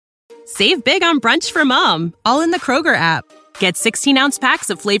Save big on brunch for mom, all in the Kroger app. Get 16-ounce packs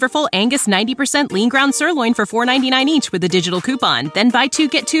of flavorful Angus 90% lean ground sirloin for $4.99 each with a digital coupon. Then buy 2,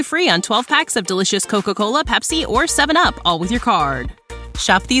 get 2 free on 12 packs of delicious Coca-Cola, Pepsi, or 7-Up, all with your card.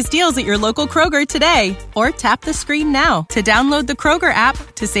 Shop these deals at your local Kroger today, or tap the screen now to download the Kroger app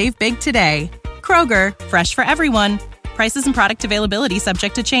to save big today. Kroger, fresh for everyone. Prices and product availability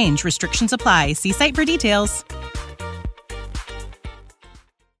subject to change. Restrictions apply. See site for details.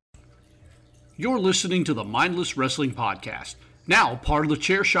 You're listening to the Mindless Wrestling Podcast, now part of the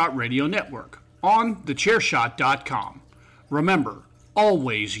Chairshot Radio Network, on thechairshot.com. Remember,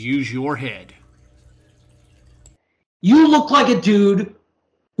 always use your head. You look like a dude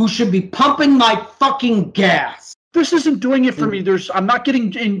who should be pumping my fucking gas. This isn't doing it for me. I'm not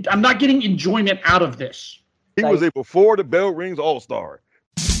getting enjoyment out of this. He was a before the bell rings all-star.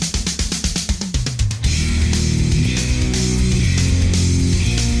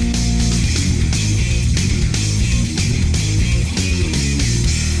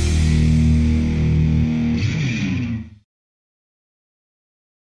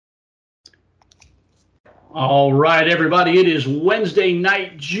 All right, everybody. It is Wednesday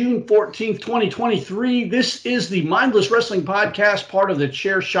night, June 14th, 2023. This is the Mindless Wrestling Podcast, part of the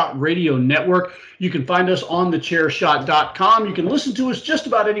Chairshot Radio Network. You can find us on thechairshot.com. You can listen to us just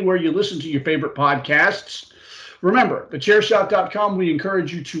about anywhere you listen to your favorite podcasts. Remember, thechairshot.com, we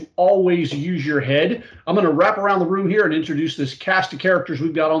encourage you to always use your head. I'm going to wrap around the room here and introduce this cast of characters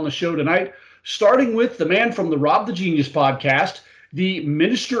we've got on the show tonight, starting with the man from the Rob the Genius podcast, the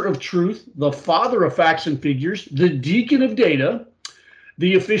Minister of Truth, the Father of Facts and Figures, the Deacon of Data,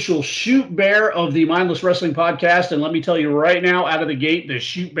 the official shoot bear of the Mindless Wrestling Podcast. And let me tell you right now, out of the gate, the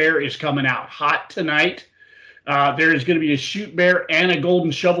shoot bear is coming out hot tonight. There is going to be a shoot bear and a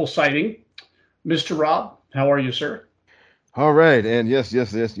golden shovel sighting. Mr. Rob, how are you, sir? All right. And yes.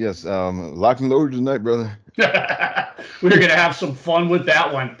 Locked and loaded tonight, brother. We're going to have some fun with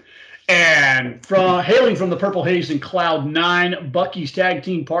that one. And hailing from the Purple Haze and Cloud 9, Bucky's tag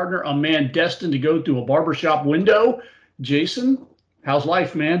team partner, a man destined to go through a barbershop window. Jason, how's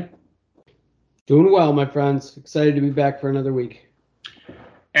life, man? Doing well, my friends. Excited to be back for another week.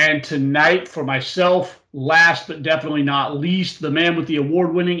 And tonight, for myself, last but definitely not least, the man with the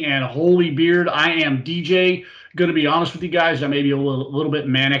award-winning and holy beard, I am DJ. Going to be honest with you guys, I may be a little bit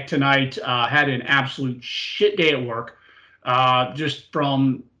manic tonight. Had an absolute shit day at work. Just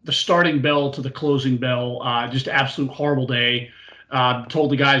from the starting bell to the closing bell, just absolute horrible day.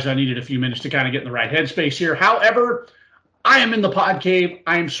 Told the guys I needed a few minutes to kind of get in the right headspace here. However, I am in the pod cave.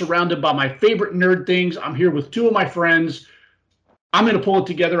 I am surrounded by my favorite nerd things. I'm here with two of my friends. I'm going to pull it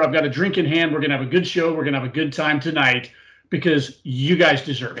together. I've got a drink in hand. We're going to have a good show. We're going to have a good time tonight because you guys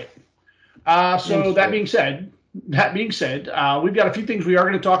deserve it. So that being said, we've got a few things we are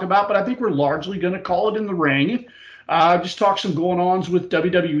going to talk about, but I think we're largely going to call it in the ring. Just talk some going-ons with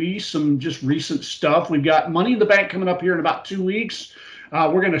WWE, some just recent stuff. We've got Money in the Bank coming up here in about 2 weeks.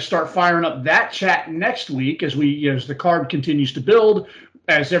 We're going to start firing up that chat next week as the card continues to build,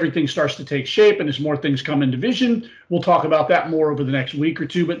 as everything starts to take shape, and as more things come into vision. We'll talk about that more over the next week or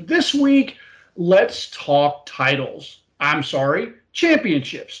two. But this week, let's talk titles. I'm sorry,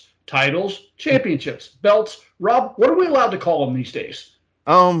 championships. Titles, championships, belts. Rob, what are we allowed to call them these days?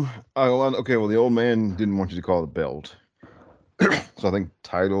 Okay, well, the old man didn't want you to call it belt. So I think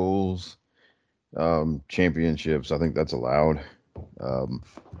titles, championships, I think that's allowed.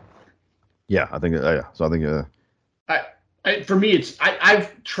 Yeah, I think, So I think, for me,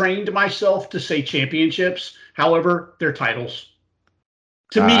 I've trained myself to say championships. However, they're titles.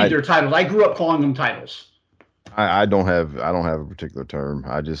 To me, they're titles. I grew up calling them titles. I don't have a particular term.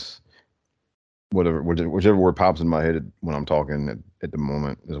 I just, whichever word pops in my head when I'm talking at the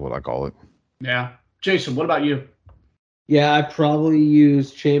moment is what I call it. Yeah. Jason, what about you? Yeah, I probably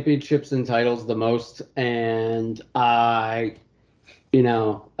use championships and titles the most. And once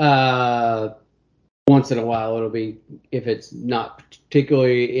in a while it'll be, if it's not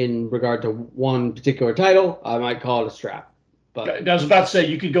particularly in regard to one particular title, I might call it a strap. But I was about to say,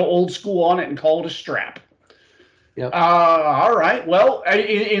 you could go old school on it and call it a strap. Yep. All right. Well,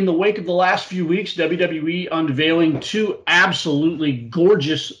 in the wake of the last few weeks, WWE unveiling two absolutely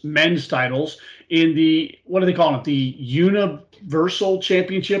gorgeous men's titles in the, what do they call it? The Universal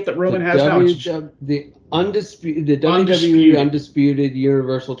Championship that Roman has now. The WWE Undisputed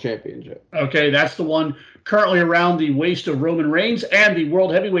Universal Championship. Okay, that's the one currently around the waist of Roman Reigns, and the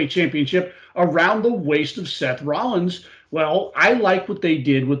World Heavyweight Championship around the waist of Seth Rollins. Well, I like what they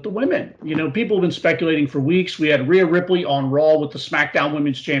did with the women. People have been speculating for weeks. We had Rhea Ripley on Raw with the SmackDown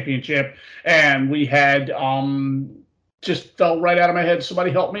Women's Championship, and we had, just fell right out of my head.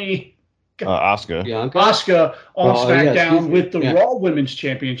 Somebody help me. Asuka. Asuka on SmackDown with the Yeah. Raw Women's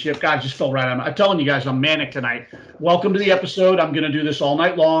Championship. God, I just fell right on. I'm telling you guys, I'm manic tonight. Welcome to the episode. I'm going to do this all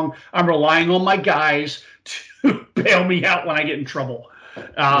night long. I'm relying on my guys to bail me out when I get in trouble.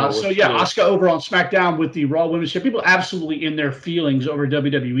 Asuka over on SmackDown with the Raw Women's Championship. People absolutely in their feelings over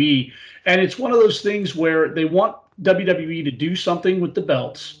WWE. And it's one of those things where they want WWE to do something with the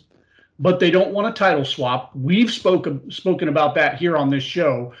belts, but they don't want a title swap. We've spoken about that here on this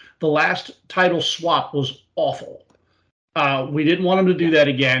show. The last title swap was awful. We didn't want them to do that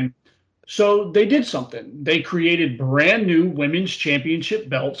again. So they did something. They created brand new women's championship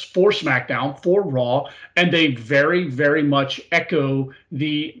belts for SmackDown, for Raw, and they very, very much echo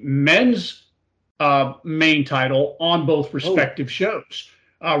the men's main title on both respective shows.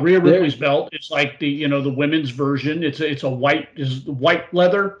 Rhea Ripley's belt is like the women's version. It's a white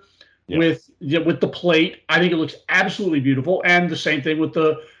leather with the plate. I think it looks absolutely beautiful, and the same thing with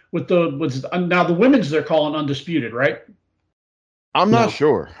now the women's they're calling undisputed, right? I'm not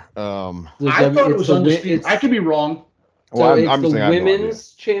sure. I thought it was undisputed. I could be wrong. Well, so it's the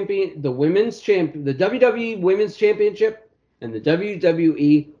women's champion, the WWE Women's Championship, and the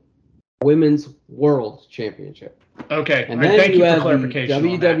WWE Women's World Championship. Okay, and then thank you have for clarification.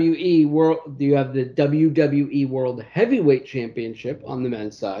 WWE World. You have the WWE World Heavyweight Championship on the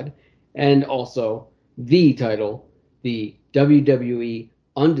men's side, and also the title, the WWE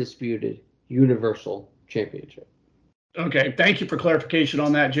Undisputed Universal Championship. Okay, thank you for clarification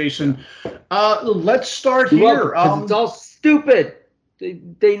on that, Jason. Let's start here. It's all stupid.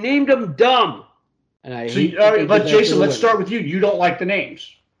 They named them dumb. And I hate but Jason, let's start with you. You don't like the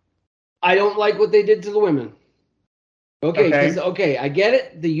names. I don't like what they did to the women. Okay, I get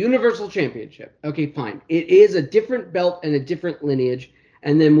it. The Universal Championship. Okay, fine. It is a different belt and a different lineage.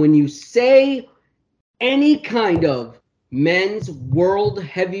 And then when you say any kind of men's World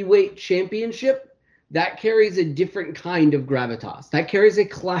Heavyweight Championship, that carries a different kind of gravitas. That carries a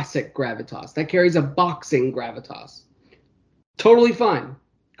classic gravitas. That carries a boxing gravitas. Totally fine.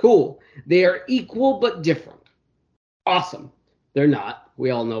 Cool. They are equal but different. Awesome. They're not.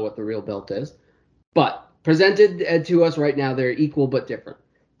 We all know what the real belt is. But presented to us right now, they're equal but different.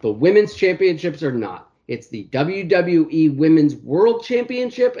 The women's championships are not. It's the WWE Women's World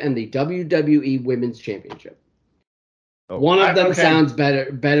Championship and the WWE Women's Championship. One of them sounds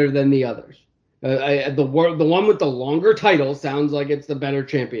better than the others. The one with the longer title sounds like it's the better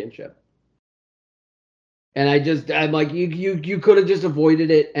championship. And I'm like, you could have just avoided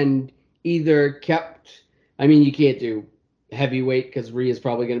it and either kept. I mean, you can't do heavyweight because Rhea is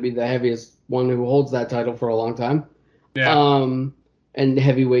probably going to be the heaviest one who holds that title for a long time. Yeah. And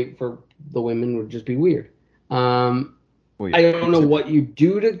heavyweight for the women would just be weird. I don't know what you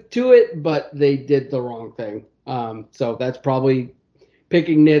do to it, but they did the wrong thing. So that's probably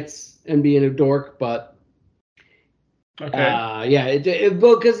picking nits and being a dork, but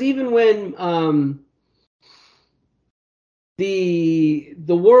because even when the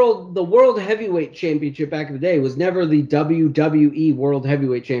world heavyweight championship back in the day was never the WWE World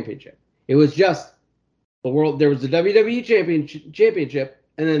Heavyweight Championship. It was just there was the WWE championship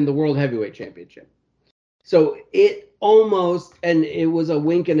and then the World Heavyweight Championship. So it almost, and it was a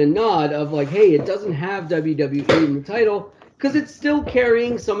wink and a nod of like, hey, it doesn't have WWE in the title, because it's still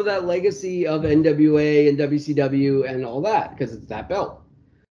carrying some of that legacy of NWA and WCW and all that, because it's that belt.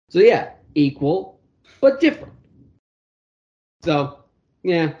 So yeah, equal, but different. So,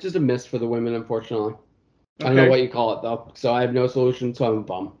 yeah, just a miss for the women, unfortunately. Okay. I don't know what you call it, though. So I have no solution, so I'm a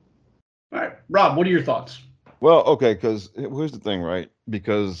bum. All right. Rob, what are your thoughts? Well, okay, because here's the thing, right?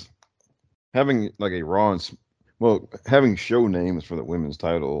 Because having like a Raw having show names for the women's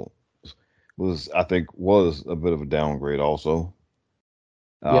title was a bit of a downgrade also.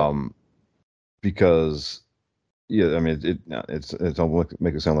 Because I mean it's almost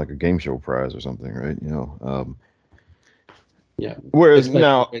make it sound like a game show prize or something, right? Whereas especially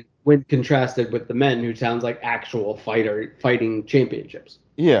now when contrasted with the men, who sounds like actual fighting championships.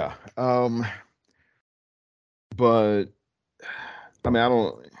 Yeah. But I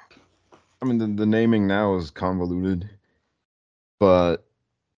mean the naming now is convoluted, but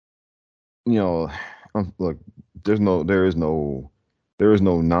look, there is no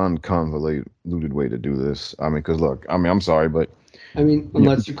non-convoluted way to do this. I mean, because look, I'm sorry, but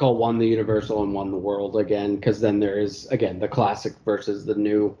unless you call one the universal and one the world again, because then there is again the classic versus the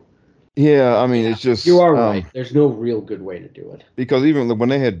new. Yeah, it's just you are right. There's no real good way to do it. Because even when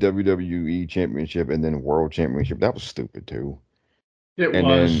they had WWE Championship and then World Championship, that was stupid too. It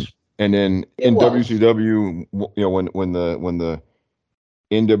was. And then in WCW, when the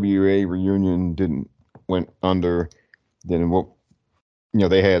NWA reunion went under, then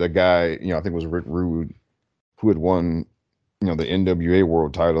they had a guy, I think it was Rick Rude, who had won, the NWA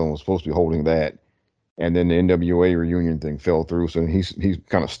World Title and was supposed to be holding that, and then the NWA reunion thing fell through, so he's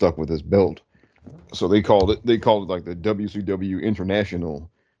kind of stuck with his belt. So they called it like the WCW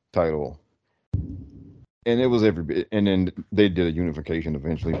International title, and it was every bit. And then they did a unification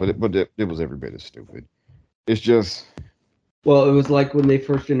eventually, but it was every bit as stupid. It's just. Well, it was like when they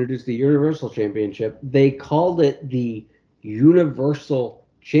first introduced the Universal Championship, they called it the Universal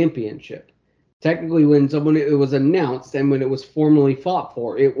Championship. Technically, when it was announced and when it was formally fought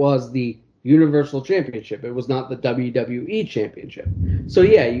for, it was the Universal Championship. It was not the WWE Championship. So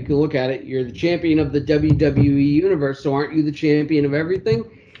yeah, you can look at it. You're the champion of the WWE Universe, so aren't you the champion of everything?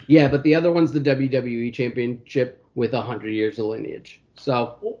 Yeah, but the other one's the WWE Championship with 100 years of lineage.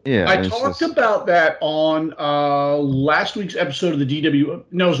 So yeah, I talked about that on last week's episode of the DW.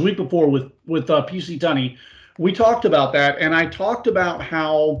 No, it was the week before with PC Tunney. We talked about that, and I talked about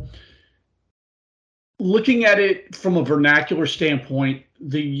how, looking at it from a vernacular standpoint,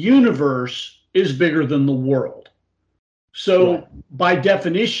 the universe is bigger than the world. So right. By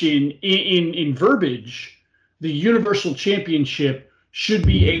definition, in verbiage, the Universal Championship should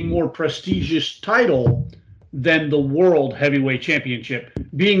be a more prestigious title than the World Heavyweight Championship,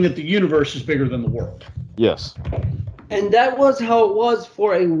 being that the universe is bigger than the world. Yes. And that was how it was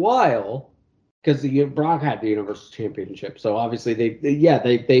for a while, because Brock had the Universal Championship. So obviously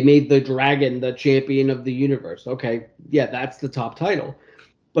they made the Dragon the champion of the universe. Okay, yeah, that's the top title.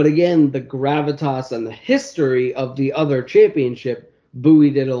 But again, the gravitas and the history of the other championship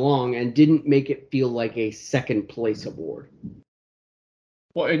buoyed it along and didn't make it feel like a second place award.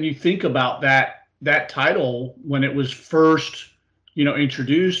 Well, and you think about that title when it was first,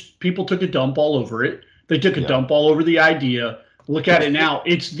 introduced, people took a dump all over it. They took a dump all over the idea. Look at it now.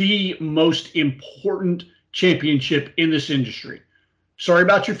 It's the most important championship in this industry. Sorry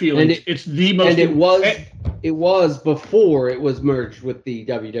about your feelings. It's the most. And it was before it was merged with the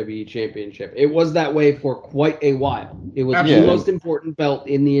WWE Championship. It was that way for quite a while. It was the most important belt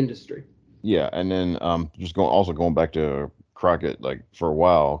in the industry. Yeah, and then just going back to Crockett, like, for a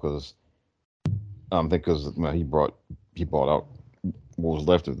while, because I think he bought out what was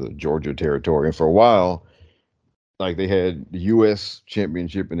left of the Georgia territory, and for a while, like, they had the U.S.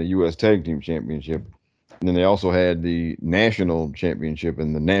 Championship and the U.S. Tag Team Championship, and then they also had the National Championship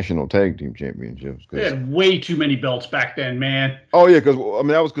and the National Tag Team Championships. They had way too many belts back then, man. Oh yeah, because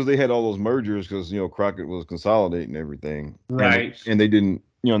that was because they had all those mergers, because Crockett was consolidating everything, right? And they didn't,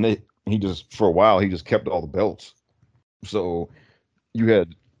 he just, for a while, he just kept all the belts. So you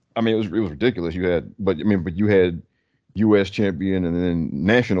had, it was ridiculous. But you had U.S. champion and then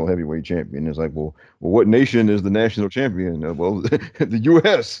national heavyweight champion. It's like, well, what nation is the national champion? Well, the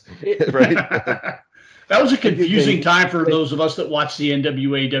U.S. Right? That was a confusing time for those of us that watched the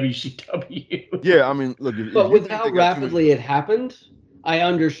NWA, WCW. Yeah, look. But with how rapidly it happened, I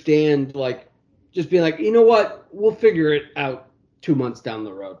understand, like, just being like, you know what? We'll figure it out 2 months down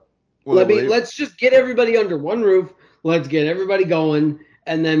the road. Let's just get everybody under one roof. Let's get everybody going,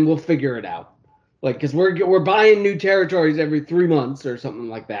 and then we'll figure it out. Like, because we're buying new territories every 3 months or something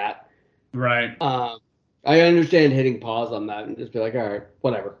like that. Right. I understand hitting pause on that and just be like, all right,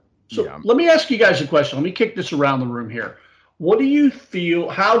 whatever. So let me ask you guys a question. Let me kick this around the room here. What do you feel?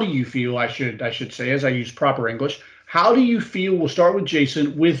 How do you feel? I should say, as I use proper English. How do you feel? We'll start with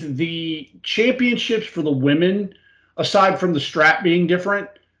Jason, with the championships for the women. Aside from the strap being different,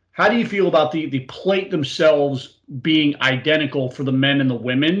 how do you feel about the plate themselves being identical for the men and the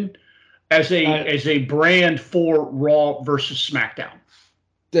women as a brand for Raw versus SmackDown?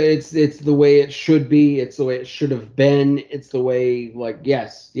 It's the way it should be. It's the way it should have been. It's the way, like,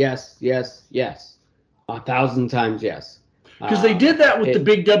 yes, 1,000 times yes. Because they did that with the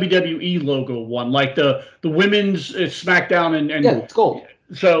big WWE logo one, like the women's SmackDown and yeah, it's gold.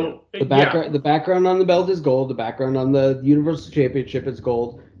 So the background on the belt is gold. The background on the Universal Championship is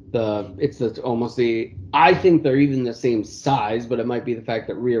gold. I think they're even the same size, but it might be the fact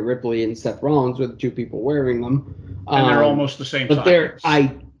that Rhea Ripley and Seth Rollins were the two people wearing them. And they're almost the same size. But they're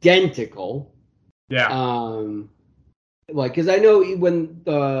identical. Yeah. Because I know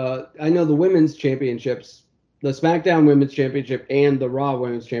the women's championships, the SmackDown Women's Championship and the Raw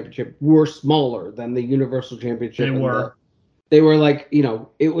Women's Championship were smaller than the Universal Championship. They were like,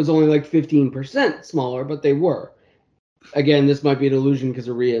 it was only like 15% smaller, but they were. Again, this might be an illusion because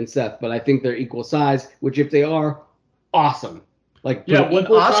of Rhea and Seth, but I think they're equal size, which if they are, awesome. Like, yeah, when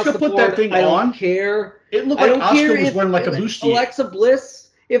Asuka put that thing on, I don't care. It looked like Asuka was wearing like a bustier.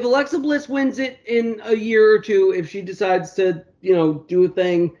 If Alexa Bliss wins it in a year or two, if she decides to, do a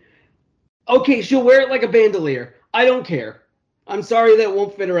thing, okay, she'll wear it like a bandolier. I don't care. I'm sorry that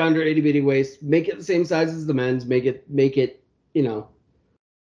won't fit around her itty bitty waist. Make it the same size as the men's. Make it.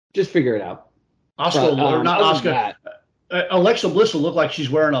 Just figure it out. Alexa Bliss will look like she's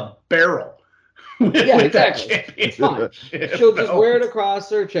wearing a barrel. Exactly. It's fine. She'll just wear it across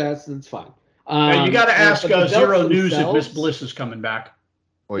her chest. It's fine. You got to ask Zero News if Miss Bliss is coming back.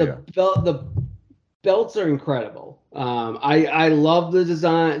 The belts are incredible. I love the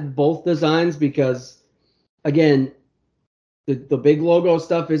design, both designs, because again, the big logo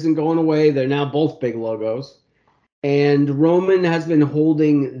stuff isn't going away. They're now both big logos, and Roman has been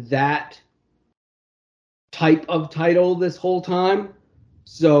holding that type of title this whole time.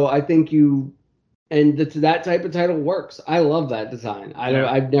 So I think that type of title works. I love that design.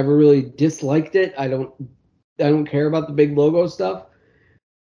 I've never really disliked it. I don't care about the big logo stuff.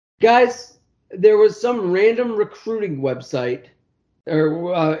 Guys, there was some random recruiting website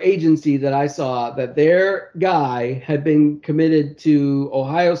or agency that I saw that their guy had been committed to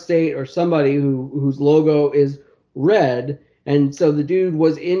Ohio State or somebody whose logo is red, and so the dude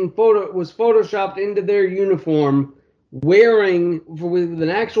was photoshopped into their uniform with an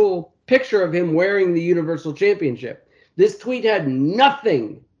actual picture of him wearing the Universal Championship. This tweet had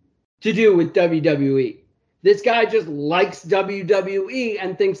nothing to do with WWE. This guy just likes WWE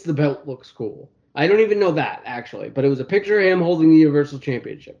and thinks the belt looks cool. I don't even know that, actually, but it was a picture of him holding the Universal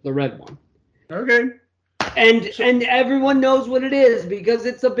Championship, the red one. Okay. And everyone knows what it is because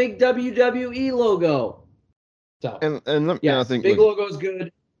it's a big WWE logo. So I think big logo's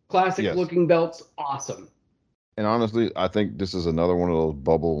good. Classic looking belts, awesome. And honestly, I think this is another one of those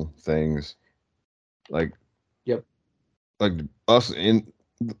bubble things. Like us in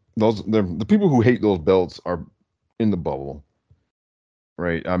those, the people who hate those belts are in the bubble,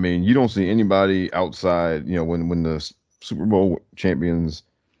 right? I mean, you don't see anybody outside. When the Super Bowl champions,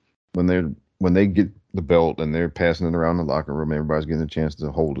 when they get the belt and they're passing it around the locker room, everybody's getting a chance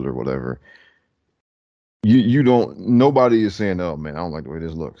to hold it or whatever. Nobody is saying, "Oh man, I don't like the way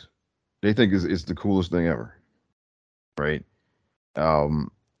this looks." They think it's the coolest thing ever, right?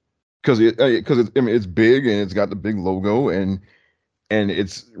 Because it's big and it's got the big logo and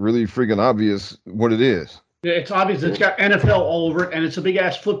it's really freaking obvious what it is. Yeah, it's obvious. It's got NFL all over it, and it's a big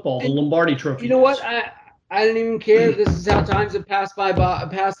ass football, the Lombardi Trophy. You know what? I didn't even care. This is how times have passed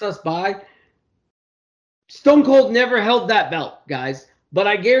us by. Stone Cold never held that belt, guys. But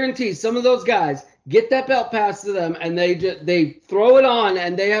I guarantee some of those guys get that belt passed to them, and they throw it on,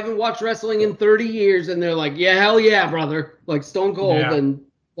 and they haven't watched wrestling in 30 years, and they're like, "Yeah, hell yeah, brother!" Like Stone Cold, and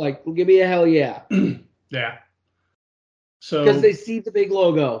like, give me a hell yeah. Yeah. So because they see the big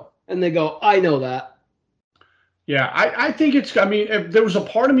logo and they go, "I know that." Yeah, I think it's. I mean, there was a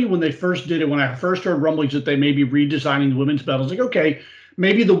part of me when they first did it, when I first heard rumblings that they may be redesigning the women's belt. I was like, okay,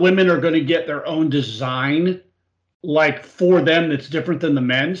 maybe the women are going to get their own design, like for them, that's different than the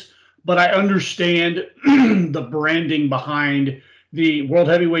men's. But I understand the branding behind the World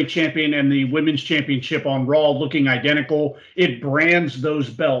Heavyweight Champion and the Women's Championship on Raw looking identical. It brands those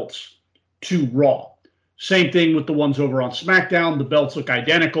belts to Raw. Same thing with the ones over on SmackDown. The belts look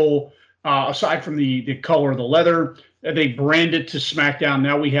identical, aside from the color of the leather. They brand it to SmackDown.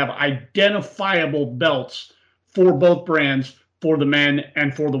 Now we have identifiable belts for both brands, for the men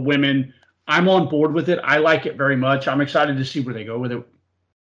and for the women. I'm on board with it. I like it very much. I'm excited to see where they go with it.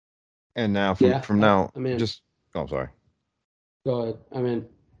 And now from now, sorry. Go ahead. I'm in.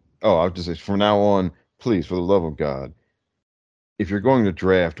 Oh, I'll just say from now on, please, for the love of God, if you're going to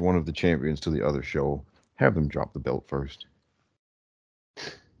draft one of the champions to the other show, have them drop the belt first.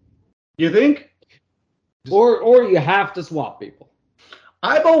 You think? Or you have to swap people.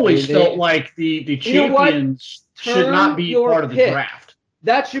 I've always felt like the champions should not be part of the draft.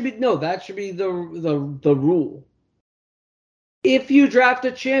 That should be the rule. If you draft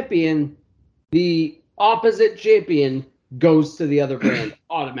a champion, the opposite champion goes to the other brand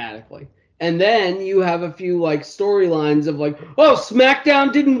automatically. And then you have a few like storylines of like, oh,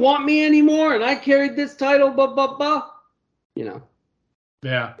 SmackDown didn't want me anymore and I carried this title, blah, blah, blah.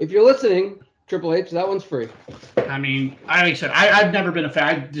 Yeah. If you're listening, Triple H, that one's free. I mean, like I said, I've never been a fan.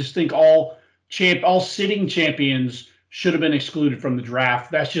 I just think all sitting champions should have been excluded from the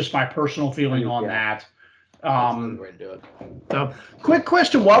draft. That's just my personal feeling on that. That's the way to do it. Quick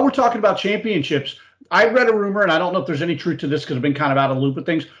question. While we're talking about championships, I read a rumor, and I don't know if there's any truth to this because I've been kind of out of the loop with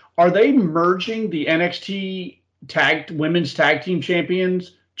things. Are they merging the NXT women's tag team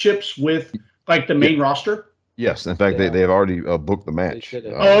championships with like the main roster? Yes. In fact, they have already booked the match.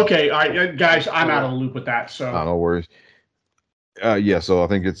 Okay. All right, guys, I'm out of the loop with that. So no worries. So I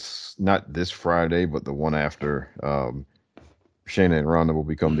think it's not this Friday, but the one after. Shayna and Ronda will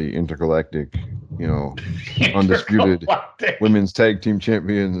become the intergalactic, undisputed women's tag team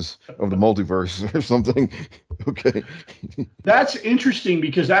champions of the multiverse or something. Okay. That's interesting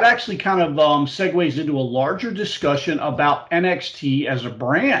because that actually kind of segues into a larger discussion about NXT as a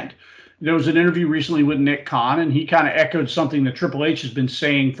brand. There was an interview recently with Nick Khan, and he kind of echoed something that Triple H has been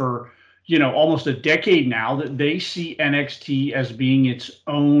saying for, almost a decade now, that they see NXT as being its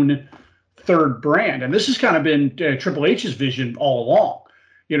own third brand. And this has kind of been Triple H's vision all along.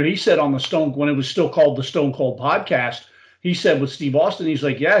 He said on when it was still called the Stone Cold Podcast, he said with Steve Austin, he's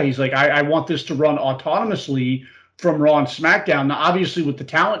like, I want this to run autonomously from Raw and SmackDown. Now, obviously, with the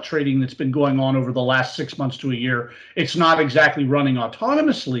talent trading that's been going on over the last 6 months to a year, it's not exactly running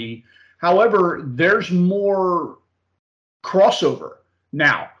autonomously. However, there's more crossover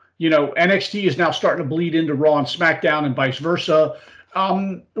now. NXT is now starting to bleed into Raw and SmackDown and vice versa.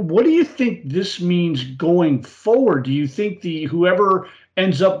 What do you think this means going forward? Do you think whoever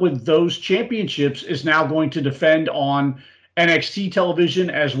ends up with those championships is now going to defend on NXT television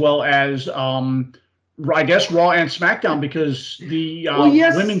as well as, I guess, Raw and SmackDown, because the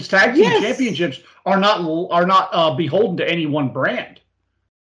women's tag team championships are not beholden to any one brand?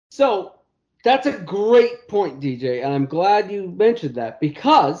 So that's a great point, DJ, and I'm glad you mentioned that,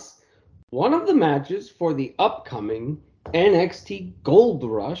 because one of the matches for the upcoming NXT Gold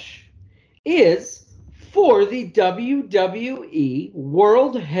Rush is for the WWE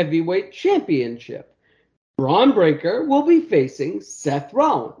World Heavyweight Championship. Braun Breaker will be facing Seth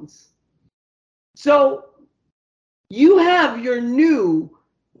Rollins. So you have your new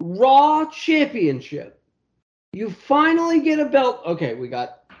Raw Championship. You finally get a belt. Okay, we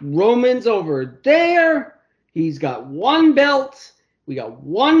got Roman's over there. He's got one belt. We got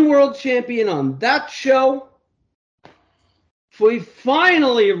one world champion on that show. We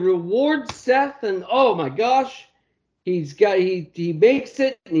finally reward Seth, and oh my gosh, he makes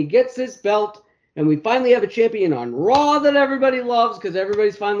it and he gets this belt, and we finally have a champion on Raw that everybody loves because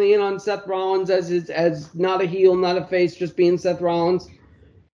everybody's finally in on Seth Rollins as not a heel, not a face, just being Seth Rollins.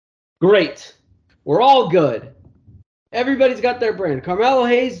 Great, we're all good. Everybody's got their brand. Carmelo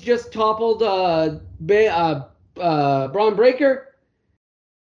Hayes just toppled Braun Breaker,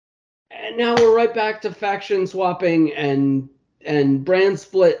 and now we're right back to faction swapping and brand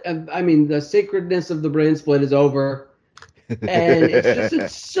split. I mean, the sacredness of the brand split is over, and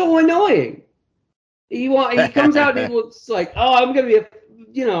it's so annoying. He comes out and he looks like, oh, I'm gonna be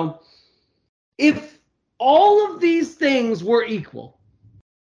if all of these things were equal,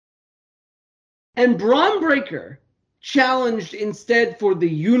 and Braun Breaker challenged instead for the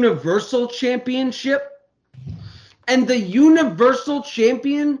Universal Championship, and the Universal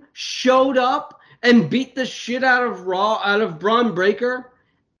Champion showed up and beat the shit out of Braun Breaker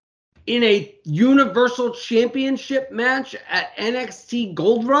in a Universal Championship match at NXT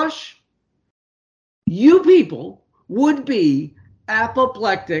Gold Rush, you people would be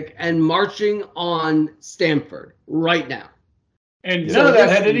apoplectic and marching on Stamford right now. And none of that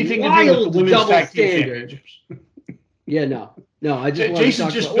had anything to do with the women's tag team championships. Yeah, no. I just Jason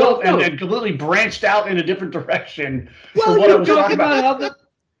just built and completely branched out in a different direction. Well, you're talking about how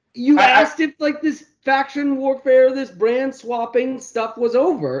you asked if this faction warfare, this brand swapping stuff was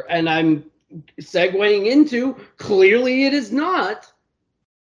over, and I'm segueing into clearly it is not.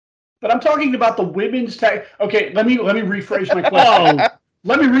 But I'm talking about the women's tag. Okay, let me rephrase my question.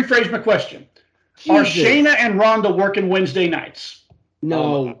 Let me rephrase my question. Jesus. Are Shayna and Ronda working Wednesday nights?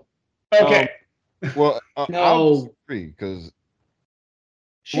 No. Okay. No. I'll disagree because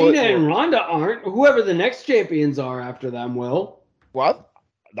Shayna and Ronda aren't. Whoever the next champions are after them will. Well,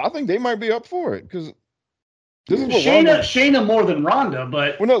 I think they might be up for it because this is what Shayna more than Ronda,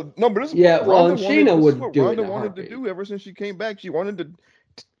 but no, but this is what Ronda Shayna would do. Ronda wanted to do ever since she came back. She wanted to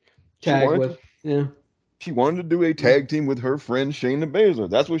tag with. She wanted to do a tag team with her friend Shayna Baszler.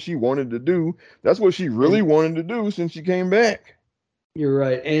 That's what she wanted to do. That's what she really wanted to do since she came back. You're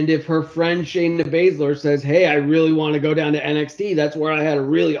right. And if her friend Shayna Baszler says, hey, I really want to go down to NXT, that's where I had a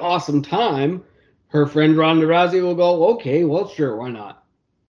really awesome time, her friend Ronda Rousey will go, okay, well, sure, why not?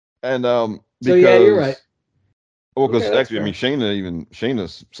 And so yeah, you're right. Well, because actually, I mean,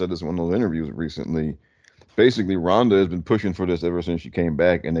 Shayna said this in one of those interviews recently. Basically, Ronda has been pushing for this ever since she came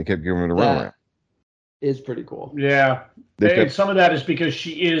back, and they kept giving her the runaround. Is pretty cool. Yeah. And some of that is because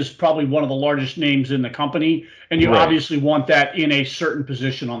she is probably one of the largest names in the company, and you obviously want that in a certain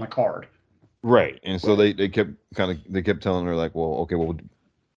position on the card. Right. And so they kept telling her, like, well, okay, well,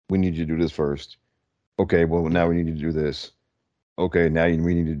 we need you to do this first. Okay, well, now we need you to do this. Okay, now we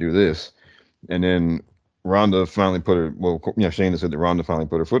need to do this. And then Ronda finally put her. Well, Shayna said that Ronda finally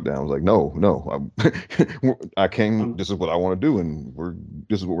put her foot down. I was like, no, I came. This is what I want to do, and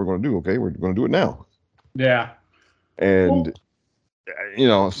this is what we're going to do. Okay, we're going to do it now. Yeah. And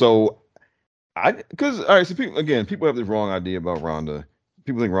so because all right, so people have this wrong idea about Ronda.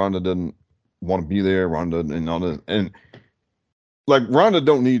 People think Ronda doesn't want to be there. Ronda and all this, and like Ronda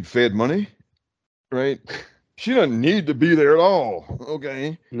don't need Fed money, right? She doesn't need to be there at all.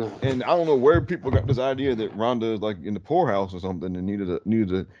 Okay. No. And I don't know where people got this idea that Ronda is like in the poorhouse or something and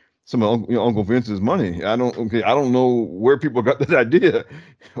needed some of Uncle Vince's money. I don't know where people got that idea.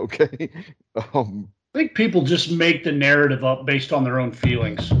 Okay. I think people just make the narrative up based on their own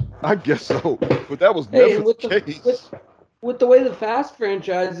feelings. I guess so. But that was never the case. With the way the Fast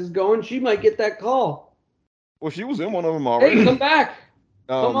franchise is going, she might get that call. Well, she was in one of them already. Hey, come back.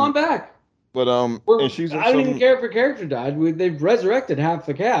 Come on back. But and she's I don't even care if her character died. They've resurrected half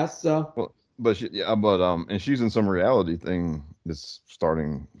the cast, so. Well, and she's in some reality thing that's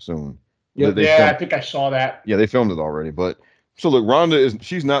starting soon. I think I saw that. Yeah, they filmed it already. But so look, Ronda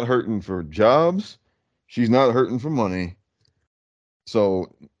she's not hurting for jobs, she's not hurting for money.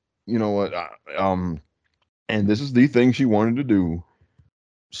 So you know what? And this is the thing she wanted to do.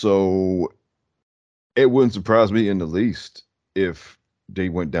 So it wouldn't surprise me in the least if they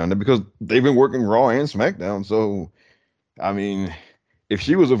went down there because they've been working Raw and SmackDown. So, I mean, if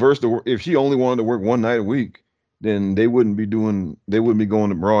she was averse to work, if she only wanted to work one night a week, then they wouldn't be going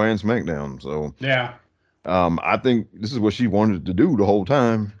to Raw and SmackDown. So, yeah, I think this is what she wanted to do the whole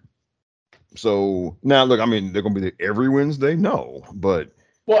time. So now, look, I mean, they're going to be there every Wednesday, no, but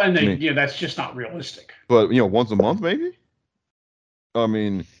that's just not realistic. But once a month, maybe. I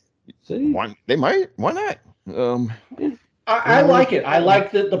mean, they might. Why not? I like it. I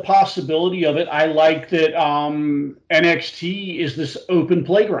like the possibility of it. I like that NXT is this open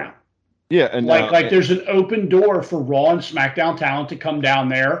playground. Yeah, and there's an open door for Raw and SmackDown talent to come down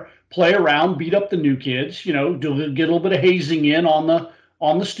there, play around, beat up the new kids. Get a little bit of hazing in on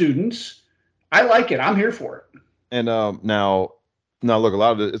the students. I like it. I'm here for it. And now look, a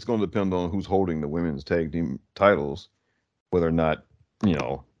lot of it's going to depend on who's holding the women's tag team titles, whether or not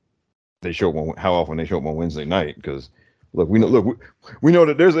they show up how often they show up on Wednesday night because. Look, we know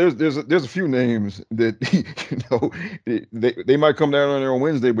that there's a few names that they might come down there on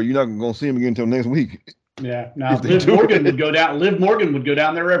Wednesday, but you're not going to see them again until next week. Yeah, now Liv Morgan would go down. Liv Morgan would go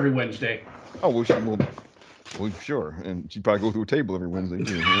down there every Wednesday. Oh well, sure, and she'd probably go through a table every Wednesday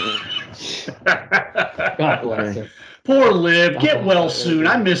too. God bless her. Poor Liv, get well soon.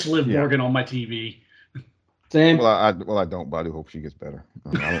 I miss Liv Morgan on my TV. Same. Well, I don't, but I do hope she gets better.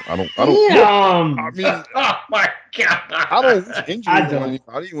 I don't. Damn. I mean, oh my God. I don't wish injury on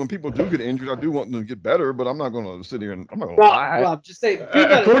anybody. When people do get injured, I do want them to get better, but I'm not going to sit here and I'm not going to lie. Rob, just say.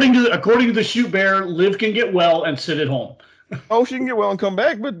 According to the Shoot Bear, Liv can get well and sit at home. Oh, she can get well and come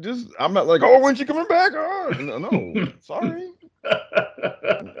back, but I'm not like, when's she coming back? No, sorry.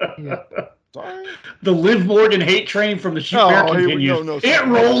 Sorry. The Liv Morgan hate train from the Shoot Bear continues. It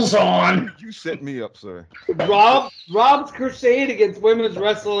rolls on. You set me up, sir. Rob's crusade against women's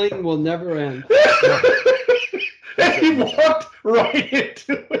wrestling will never end. He walked right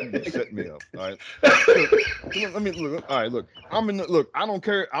into it. You set me up. All right. Let me look. All right, look. I don't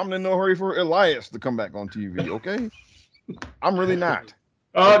care. I'm in no hurry for Elias to come back on TV. Okay. I'm really not.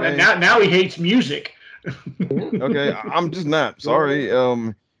 Okay? Now he hates music. Okay, I'm just not. Sorry.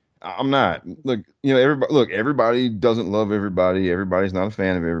 I'm not. Look, everybody doesn't love everybody. Everybody's not a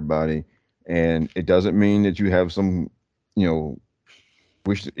fan of everybody. And it doesn't mean that you have some,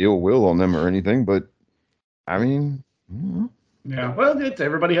 wish ill will on them or anything. But, I mean. Yeah, well,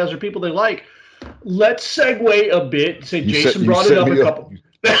 everybody has their people they like. Let's segue a bit. Jason brought it up a couple.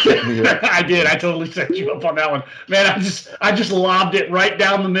 I did. I totally set you up on that one. Man, I just lobbed it right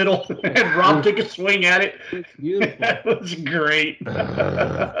down the middle, and Rob took a swing at it. That was great.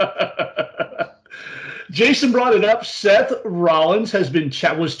 Jason brought it up. Seth Rollins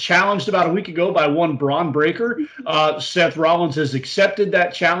was challenged about a week ago by one Braun Breaker. Seth Rollins has accepted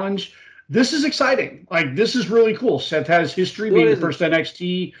that challenge. This is exciting. Like, this is really cool. Seth has history being the first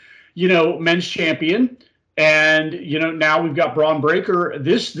NXT, men's champion. And, now we've got Braun Breaker.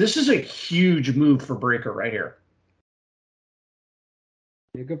 This is a huge move for Breaker right here.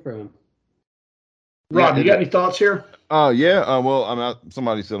 Yeah, good for him. Rob, you got any thoughts here? Yeah. Well,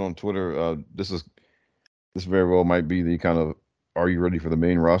 somebody said on Twitter, this very well might be the kind of "Are you ready for the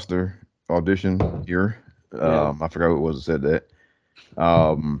main roster?" audition here. I forgot who it was that said that.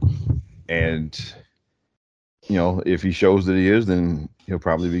 And if he shows that he is, then he'll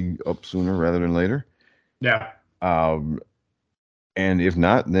probably be up sooner rather than later. Yeah. And if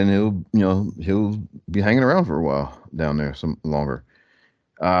not, then he'll be hanging around for a while down there, some longer.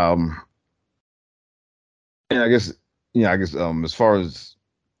 Um, and I guess as far as,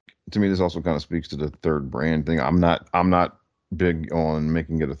 to me, this also kind of speaks to the third brand thing. I'm not big on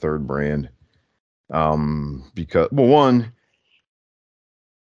making it a third brand. Because, well, one,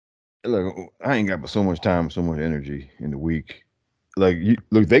 look, I ain't got so much time, so much energy in the week. Like,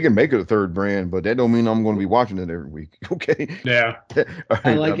 look, they can make it a third brand, but that don't mean I'm going to be watching it every week. Okay. Yeah. All I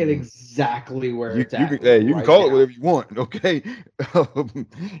right, like it exactly where it's you at. can, you can call now. it whatever you want. Okay.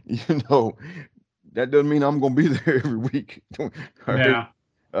 You know, that doesn't mean I'm going to be there every week. All right. Yeah.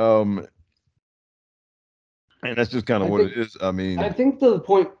 And that's just kind of what it is. I mean, I think the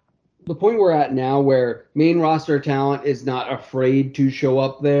point we're at now, where main roster talent is not afraid to show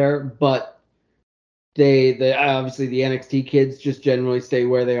up there, but they obviously the NXT kids just generally stay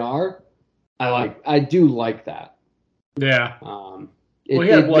where they are. I do like that. Yeah. We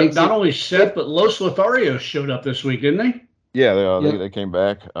had not only Seth but Los Lotharios showed up this week, didn't they? Yeah, they came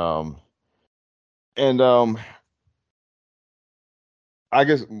back. And I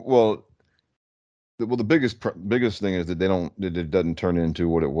guess the biggest thing is that it doesn't turn into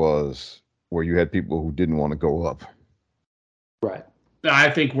what it was, where you had people who didn't want to go up. Right.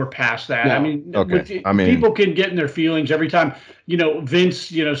 I think we're past that. No. I mean, Okay. people can get in their feelings every time,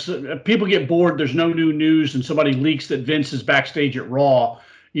 Vince, people get bored. There's no new news and somebody leaks that Vince is backstage at Raw,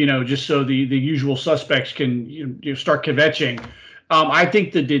 just so the usual suspects can start kvetching. I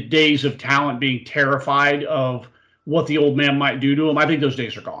think the days of talent being terrified of what the old man might do to him, I think those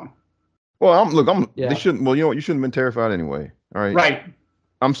days are gone. Well, they shouldn't. Well, you shouldn't have been terrified anyway. All right. Right.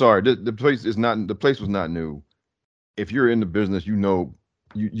 I'm sorry. The place was not new. If you're in the business, you knew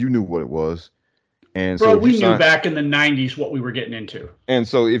what it was. And Bro, so we knew back in the 90s what we were getting into. And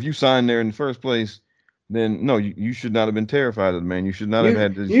so if you signed there in the first place, then no, you should not have been terrified of the man. You should not have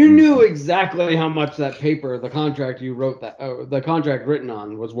had this. You knew exactly how much that paper, the contract you wrote, the contract written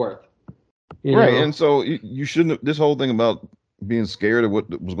on, was worth. Right. And so you shouldn't have, this whole thing about being scared of what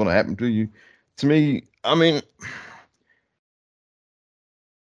was going to happen to you. To me, I mean,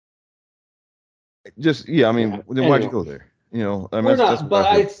 then why'd you go there? I mean, that's but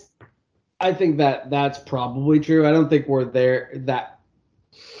I think that's probably true. I don't think we're there.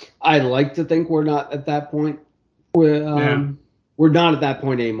 I like to think we're not at that point. We're not at that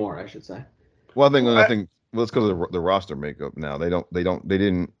point anymore, I should say. Well, I think it's because of the roster makeup now. They don't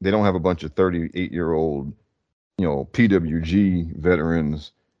have a bunch of 38-year-old, PWG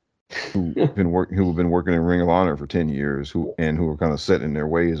veterans who have been working in Ring of Honor for 10 years who are kind of set in their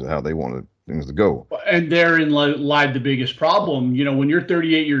ways of how they wanted things to go. And therein lied the biggest problem. When you're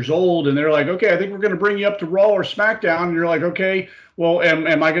 38 years old and they're like, okay, I think we're going to bring you up to Raw or SmackDown. And you're like, okay, well,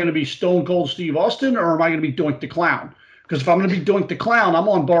 am I going to be Stone Cold Steve Austin or am I going to be Doink the Clown? Because if I'm going to be Doink the Clown, I'm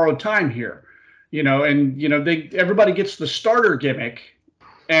on borrowed time here. Everybody gets the starter gimmick.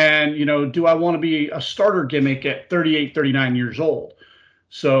 And, do I want to be a starter gimmick at 38, 39 years old?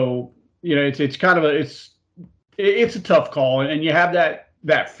 So, it's kind of it's a tough call. And you have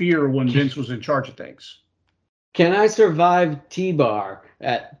that fear when Vince was in charge of things. Can I survive T-Bar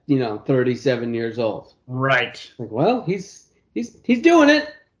at 37 years old? Right. Like, well, he's doing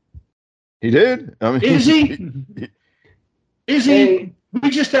it. He did. I mean, is he? Is he? Hey, we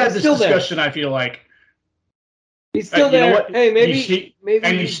just had this discussion. There. I feel like he's still there. Hey, maybe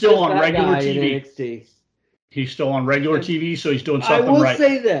he's still on regular TV. He's still on regular TV, so he's doing something right. I will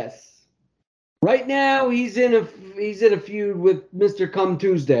say this. Right now, he's in a feud with Mr. Come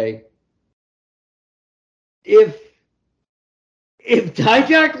Tuesday. If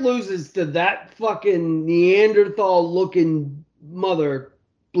Dijak loses to that fucking Neanderthal-looking mother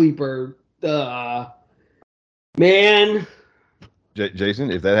bleeper, man.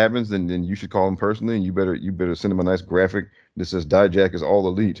 Jason, if that happens, then you should call him personally, and you better send him a nice graphic that says Dijak is all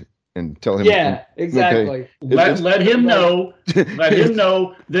elite. And tell him. Yeah, exactly. Okay, let him know. Let him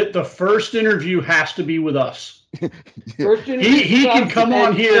know that the first interview has to be with us. First interview. He can come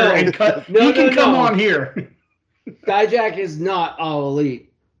on here and cut. He can come on here. Dijak is not all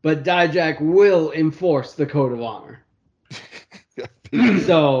elite, but Dijak will enforce the code of honor.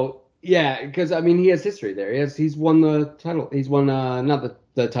 So yeah, because I mean he has history there. He's won the title. He's won not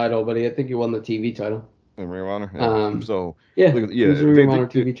the title, but I think he won the TV title. Ring of Honor.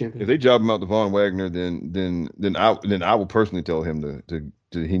 If they job him out to Von Wagner, then I will personally tell him to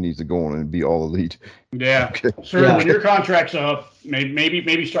he needs to go on and be all elite. Yeah, okay. Sir, when your contract's up,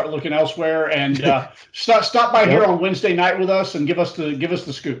 maybe start looking elsewhere and stop by here on Wednesday night with us and give us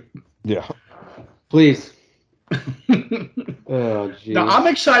the scoop. Yeah, please. Oh, geez. Now, I'm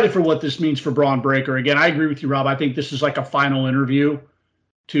excited for what this means for Braun Breaker. Again, I agree with you, Rob. I think this is like a final interview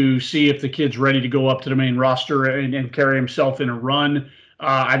to see if the kid's ready to go up to the main roster and carry himself in a run.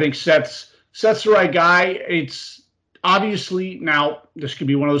 I think Seth's the right guy. It's obviously, now, this could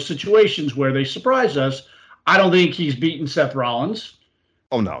be one of those situations where they surprise us. I don't think he's beaten Seth Rollins.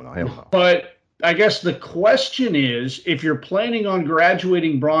 Oh, no, hell no. But I guess the question is, if you're planning on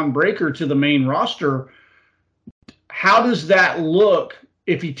graduating Braun Breaker to the main roster, how does that look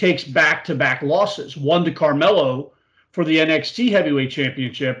if he takes back-to-back losses? One to Carmelo for the NXT Heavyweight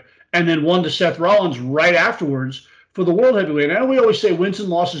Championship, and then one to Seth Rollins right afterwards for the World Heavyweight. I know we always say wins and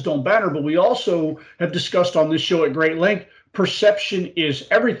losses don't matter, but we also have discussed on this show at great length, perception is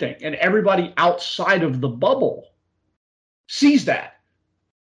everything, and everybody outside of the bubble sees that.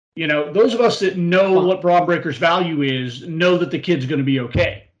 You know, those of us that know what Braun Breaker's value is know that the kid's going to be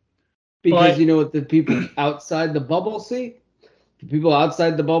okay. Because you know what the people outside the bubble see? The people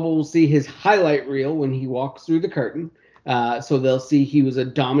outside the bubble will see his highlight reel when he walks through the curtain. So they'll see he was a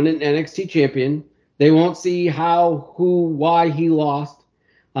dominant NXT champion. They won't see how, who, why he lost.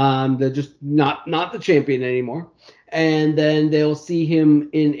 They're just not the champion anymore. And then they'll see him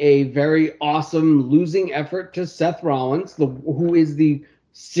in a very awesome losing effort to Seth Rollins, who is the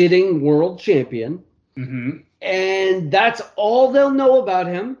sitting world champion. Mm-hmm. And that's all they'll know about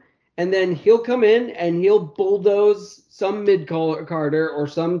him. And then he'll come in and he'll bulldoze some mid-carder or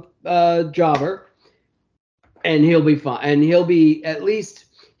some jobber, and he'll be fine. And he'll be, at least,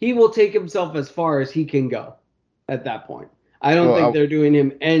 he will take himself as far as he can go at that point. I don't think they're doing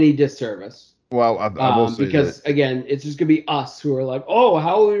him any disservice. Well, I will say because, again, it's just going to be us who are like, oh,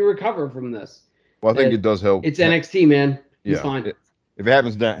 how will we recover from this? Well, I think it does help. It's NXT, man. He's fine. If it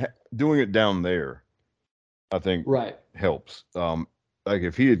happens doing it down there, I think right helps. Like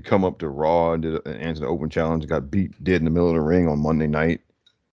if he had come up to Raw and answered an open challenge and got beat dead in the middle of the ring on Monday night,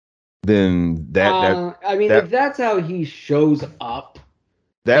 then if that's how he shows up,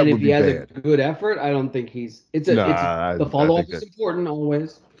 that and would if he has a good effort, I don't think the follow up is important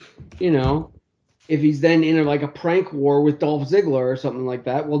always. You know, if he's then in like a prank war with Dolph Ziggler or something like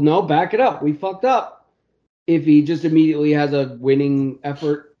that, well, no, back it up. We fucked up. If he just immediately has a winning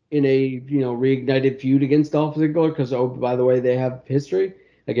effort in a reignited feud against Dolph Ziggler, because by the way, they have history.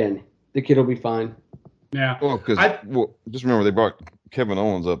 Again, the kid will be fine. Yeah. Well, just remember they brought Kevin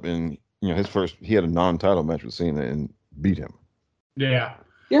Owens up in his first. He had a non-title match with Cena and beat him. Yeah.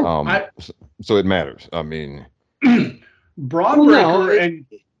 Yeah. So it matters. I mean, Braun Breaker and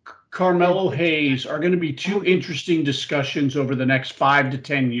Carmelo Hayes are going to be two interesting discussions over the next 5 to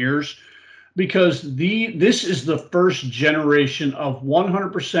 10 years. Because this is the first generation of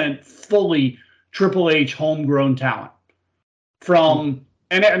 100% fully Triple H homegrown talent.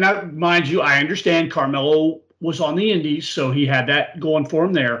 And mind you, I understand Carmelo was on the Indies, so he had that going for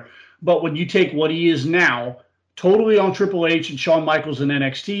him there. But when you take what he is now, totally on Triple H and Shawn Michaels in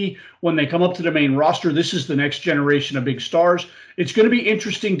NXT, when they come up to the main roster, this is the next generation of big stars. It's going to be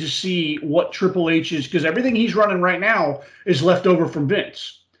interesting to see what Triple H is, because everything he's running right now is left over from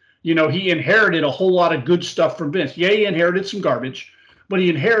Vince. You know, he inherited a whole lot of good stuff from Vince. Yeah, he inherited some garbage, but he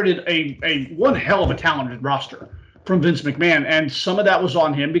inherited a one hell of a talented roster from Vince McMahon. And some of that was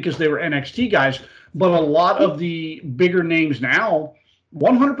on him because they were NXT guys. But a lot of the bigger names now,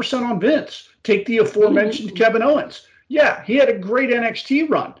 100% on Vince. Take the aforementioned Kevin Owens. Yeah, he had a great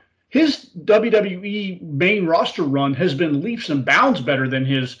NXT run. His WWE main roster run has been leaps and bounds better than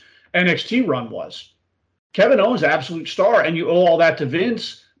his NXT run was. Kevin Owens, absolute star, and you owe all that to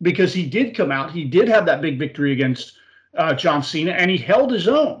Vince. Because he did come out, he did have that big victory against John Cena, and he held his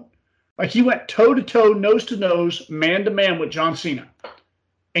own. Like he went toe-to-toe, nose-to-nose, man-to-man with John Cena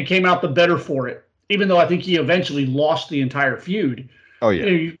and came out the better for it, even though I think he eventually lost the entire feud. Oh,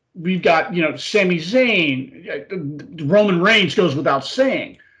 yeah. We've got, Sami Zayn, Roman Reigns goes without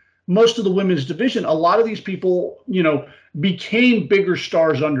saying. Most of the women's division, a lot of these people, became bigger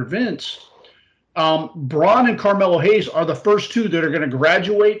stars under Vince. Braun and Carmelo Hayes are the first two that are going to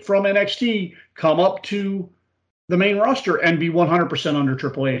graduate from NXT, come up to the main roster, and be 100% under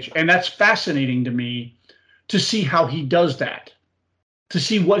Triple H. And that's fascinating to me to see how he does that, to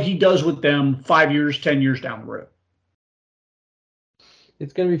see what he does with them 5 years, 10 years down the road.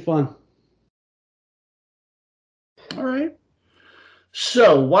 It's going to be fun. All right.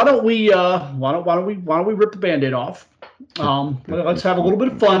 So why don't we rip the Band-Aid off? Let's have a little bit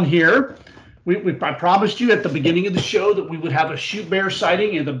of fun here. I promised you at the beginning of the show that we would have a shoot bear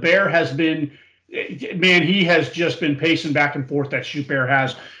sighting, and the bear has been, man, he has just been pacing back and forth, that shoot bear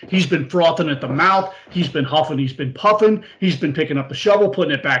has. He's been frothing at the mouth. He's been huffing. He's been puffing. He's been picking up the shovel,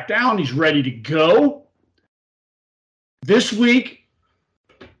 putting it back down. He's ready to go. This week,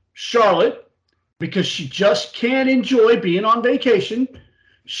 Charlotte, because she just can't enjoy being on vacation.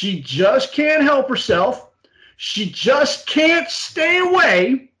 She just can't help herself. She just can't stay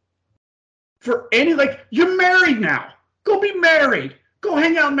away for any, like, you're married now. Go be married. Go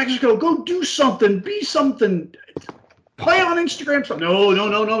hang out in Mexico. Go do something. Be something. Play on Instagram.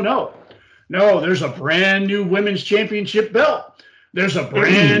 No. No, there's a brand new women's championship belt. There's a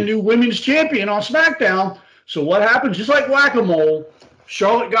brand new women's champion on SmackDown. So what happens? Just like whack-a-mole,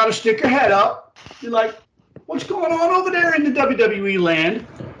 Charlotte got to stick her head up. You're like, what's going on over there in the WWE land?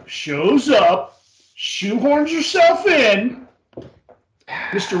 Shows up, shoehorns herself in.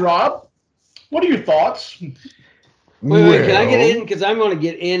 Mr. Rob, what are your thoughts? Wait, can I get in? Because I'm going to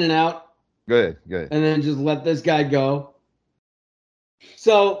get in and out. Go ahead. And then just let this guy go.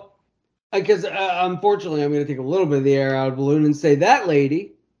 So, because unfortunately, I'm going to take a little bit of the air out of the balloon and say that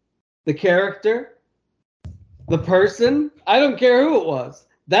lady, the character, the person, I don't care who it was.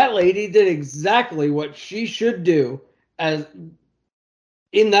 That lady did exactly what she should do as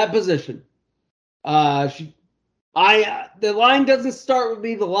in that position. The line doesn't start with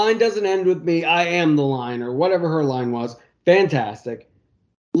me. The line doesn't end with me. I am the line, or whatever her line was. Fantastic.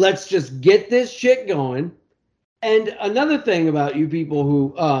 Let's just get this shit going. And another thing about you people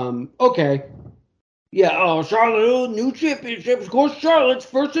who, Charlotte, new championship. Of course, Charlotte's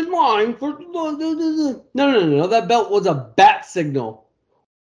first in line. No. That belt was a bat signal.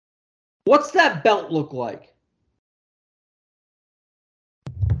 What's that belt look like?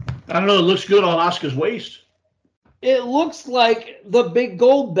 I don't know. It looks good on Asuka's waist. It looks like the big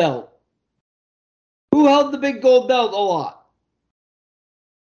gold belt. Who held the big gold belt a lot?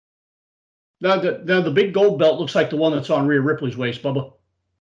 Now the big gold belt looks like the one that's on Rhea Ripley's waist, Bubba.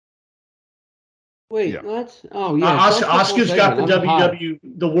 Wait, yeah. What? Oh, yeah. Asuka's got the WWE,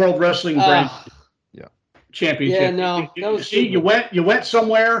 the World Wrestling Brand Championship. Yeah, no. You went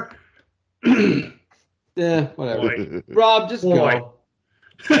somewhere. Yeah, whatever. Rob, just go. Right.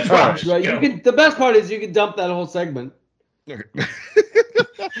 The best part is you can dump that whole segment. Okay.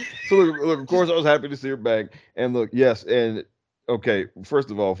 So look, of course I was happy to see her back. And look, yes, and okay,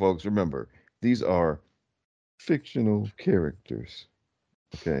 first of all, folks, remember, these are fictional characters.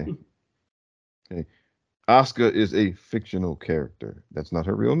 Okay. Asuka is a fictional character. That's not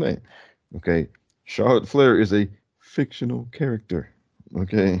her real name. Okay. Charlotte Flair is a fictional character.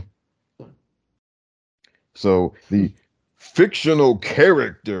 Okay. So the fictional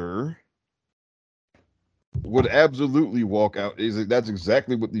character would absolutely walk out. That's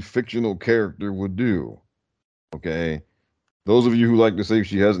exactly what the fictional character would do. Okay. Those of you who like to say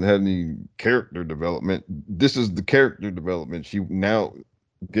she hasn't had any character development, this is the character development. She now,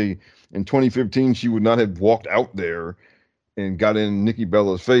 okay, in 2015, she would not have walked out there and got in Nikki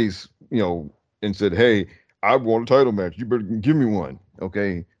Bella's face, and said, "Hey, I want a title match. You better give me one."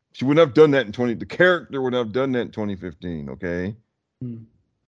 Okay. She wouldn't have done that the character would have done that in 2015. Okay.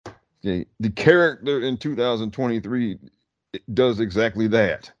 Okay. The character in 2023 does exactly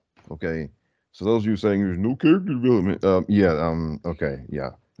that. Okay. So those of you saying there's no character development, okay, yeah.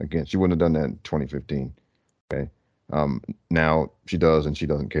 Again, she wouldn't have done that in 2015. Okay. Now she does, and she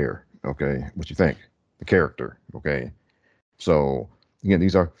doesn't care. Okay. What you think? The character. Okay. So again,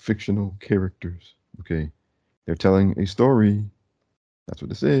 these are fictional characters. Okay. They're telling a story. That's what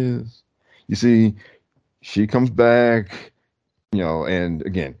this is. You see, she comes back, and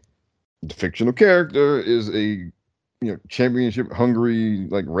again, the fictional character is a championship hungry,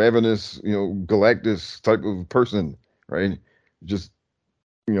 like ravenous, Galactus type of person, right? Just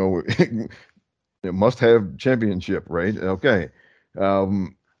it must have championship, right? Okay.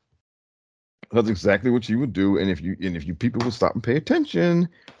 That's exactly what she would do. And if you people would stop and pay attention,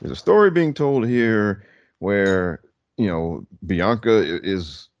 there's a story being told here where Bianca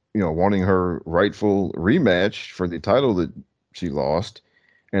is wanting her rightful rematch for the title that she lost.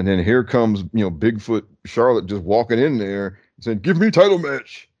 And then here comes, Bigfoot Charlotte just walking in there saying, "Give me title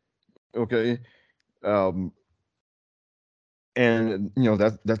match." Okay. And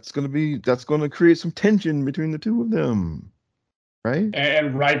that's going to create some tension between the two of them. Right.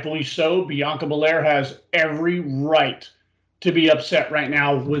 And rightfully so. Bianca Belair has every right to be upset right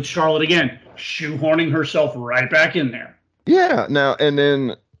now with Charlotte again, shoehorning herself right back in there. Yeah. Now,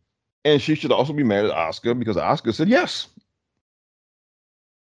 and she should also be mad at Asuka because Asuka said yes.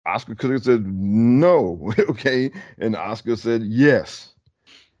 Asuka could have said no, okay, and Asuka said yes.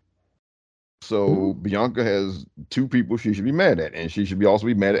 So Bianca has two people she should be mad at, and she should also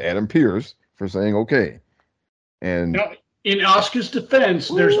be mad at Adam Pearce for saying okay. And now, in Asuka's defense,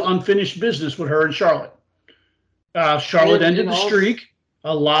 there's unfinished business with her and Charlotte. Charlotte ended the streak.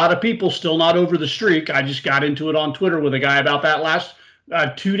 A lot of people still not over the streak. I just got into it on Twitter with a guy about that last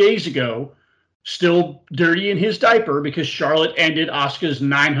 2 days ago. Still dirty in his diaper because Charlotte ended Asuka's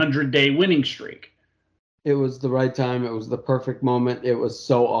 900-day winning streak. It was the right time. It was the perfect moment. It was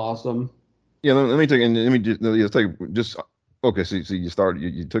so awesome. Yeah, let me take and let me just take just okay. See, you started,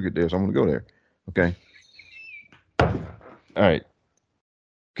 you took it there, so I'm gonna go there. Okay. All right.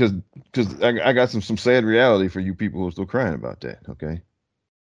 Because I got some sad reality for you people who are still crying about that. Okay.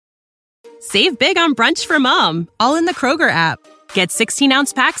 Save big on brunch for mom, all in the Kroger app. Get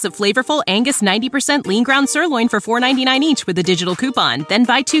 16-ounce packs of flavorful Angus 90% lean ground sirloin for $4.99 each with a digital coupon. Then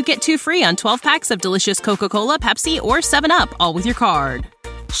buy 2, get 2 free on 12 packs of delicious Coca-Cola, Pepsi, or 7-Up, all with your card.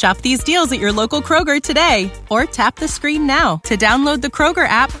 Shop these deals at your local Kroger today, or tap the screen now to download the Kroger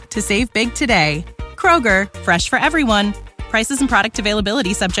app to save big today. Kroger, fresh for everyone. Prices and product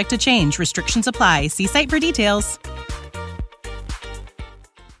availability subject to change. Restrictions apply. See site for details.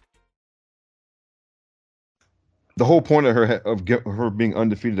 The whole point of her being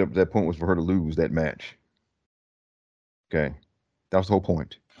undefeated up to that point was for her to lose that match. Okay, that was the whole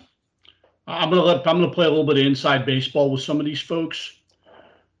point. I'm gonna play a little bit of inside baseball with some of these folks.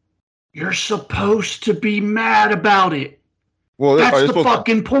 You're supposed to be mad about it. Well, that's the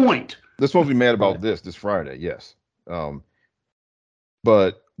fucking point. They're supposed to be mad about this Friday, yes.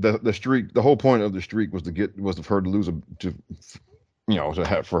 But the streak, the whole point of the streak was for her to lose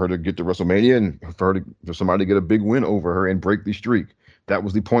for her to get to WrestleMania and for somebody to get a big win over her and break the streak. That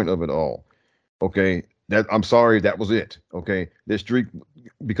was the point of it all. Okay, I'm sorry, that was it. Okay, this streak,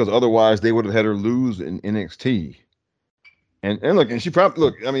 because otherwise they would have had her lose in NXT. And look, and she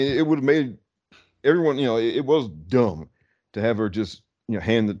probably I mean, it would have made everyone, it was dumb to have her just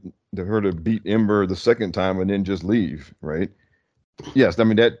hand her to beat Ember the second time and then just leave, right? Yes, I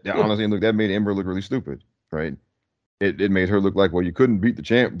mean honestly, look, that made Ember look really stupid, right? It made her look like, well, you couldn't beat the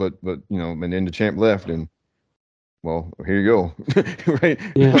champ, but and then the champ left, and well, here you go, right?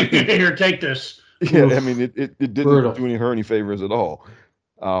 Yeah. Here, take this. Yeah, I mean, it didn't do her any favors at all.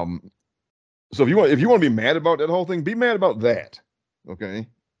 So if you want to be mad about that whole thing, be mad about that, okay?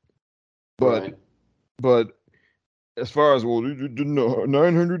 But as far as, well, the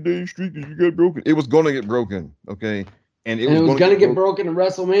 900-day streak you got broken, it was going to get broken, okay? And it was going to get broken at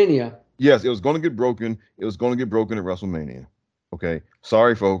WrestleMania. Yes, it was going to get broken. It was going to get broken at WrestleMania. Okay,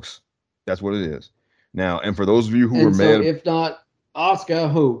 sorry, folks. That's what it is. Now, and for those of you who were mad, if not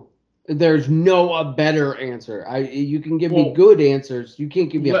Asuka, who? There's a better answer. You can give me good answers. You can't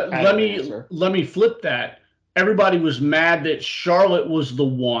give me a better answer. Let me flip that. Everybody was mad that Charlotte was the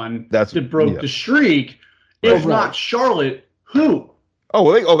one that broke the streak. If not Charlotte, who?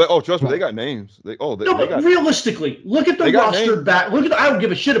 Trust me, they got names. Realistically, look at the roster back. I don't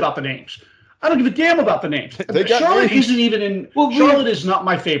give a shit about the names. I don't give a damn about the names. Charlotte isn't even in. Charlotte is not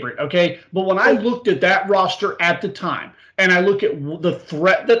my favorite. Okay, but when I looked at that roster at the time, and I look at the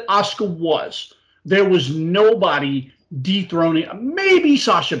threat that Asuka was, there was nobody dethroning. Maybe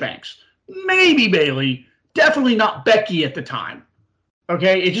Sasha Banks, maybe Bayley, definitely not Becky at the time.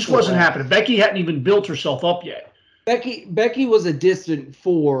 Okay, it just wasn't happening. Becky hadn't even built herself up yet. Becky was a distant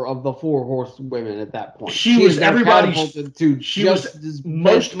 4 of the 4 horsewomen at that point. She was everybody's. She was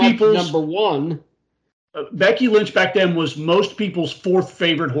most people's number 1. Becky Lynch back then was most people's 4th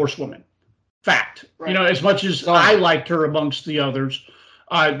favorite horsewoman. Fact. Right. As much as I liked her amongst the others,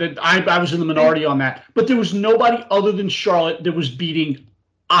 I was in the minority on that. But there was nobody other than Charlotte that was beating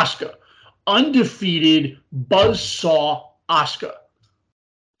Asuka. Undefeated buzzsaw Asuka.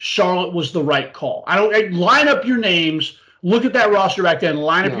 Charlotte was the right call. Line up your names. Look at that roster back then.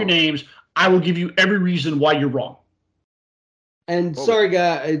 Line up your names. I will give you every reason why you're wrong. And sorry,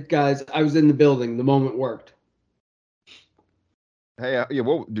 guys, I was in the building. The moment worked. Hey,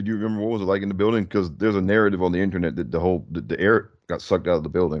 did you remember what was it like in the building? Because there's a narrative on the internet that the air got sucked out of the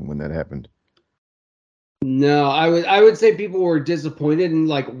building when that happened. No, I would say people were disappointed and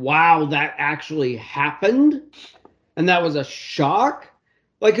like, wow, that actually happened, and that was a shock.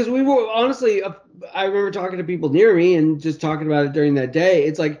 Like, because we were honestly, I remember talking to people near me and just talking about it during that day.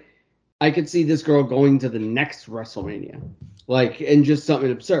 It's like, I could see this girl going to the next WrestleMania, and just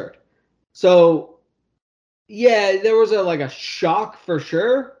something absurd. So, yeah, there was a shock for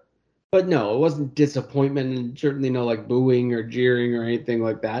sure, but no, it wasn't disappointment and certainly no booing or jeering or anything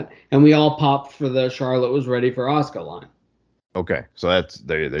like that. And we all popped for the Charlotte was ready for Asuka line. Okay, so that's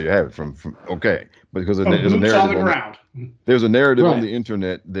there you have it from okay, because there's a narrative there's a narrative on the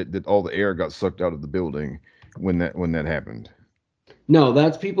internet that all the air got sucked out of the building when that happened. No,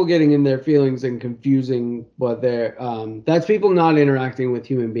 that's people getting in their feelings and confusing what they're that's people not interacting with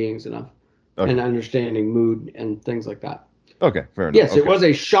human beings enough and understanding mood and things like that. Okay, fair enough. Yes, okay. it was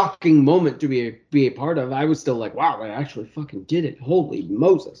a shocking moment to be a part of. I was still like, wow, they actually fucking did it. Holy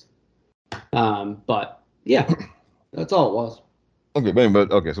Moses. But yeah, that's all it was. Okay,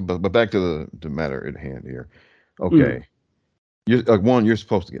 but okay, so but back to the matter at hand here. Okay. You're you're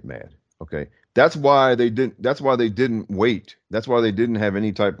supposed to get mad. Okay. That's why they didn't wait. That's why they didn't have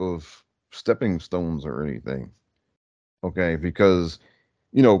any type of stepping stones or anything. Okay, because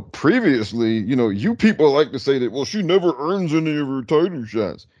previously, you people like to say that, well, she never earns any of her title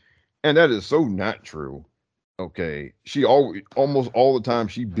shots. And that is so not true. Okay. She almost all the time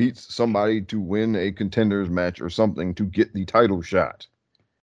she beats somebody to win a contenders match or something to get the title shot.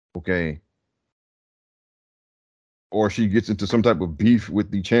 Okay. Or she gets into some type of beef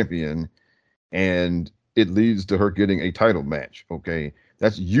with the champion and it leads to her getting a title match. Okay.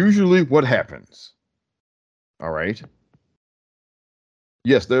 That's usually what happens. All right.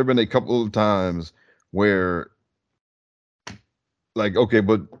 Yes, there have been a couple of times where, like, okay,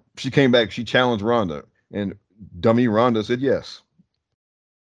 but she came back, she challenged Ronda, and dummy Ronda said yes.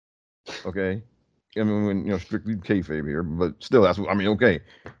 Okay. I mean, when, strictly kayfabe here, but still, that's what I mean. Okay.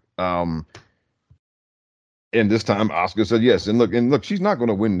 And this time, Asuka said yes. And look, she's not going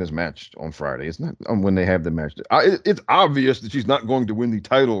to win this match on Friday. It's not when they have the match. It's obvious that she's not going to win the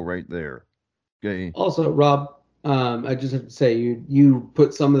title right there. Okay. Also, Rob, I just have to say you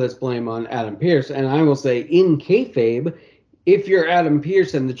put some of this blame on Adam Pearce, and I will say in kayfabe, if you're Adam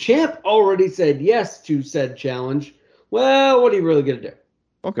Pearce and the champ already said yes to said challenge, well, what are you really going to do?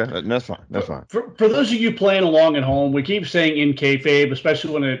 Okay, that's fine. That's fine. For those of you playing along at home, we keep saying in kayfabe,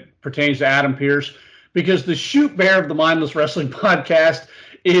 especially when it pertains to Adam Pearce, because the shoot bear of the Mindless Wrestling podcast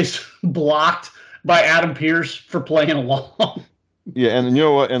is blocked by Adam Pearce for playing along. Yeah, and you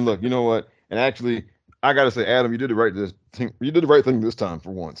know what? And look, you know what? And actually, I gotta say, Adam, you did the right thing this time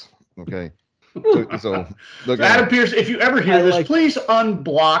for once. Okay. So look, Adam Pearce, if you ever hear this, please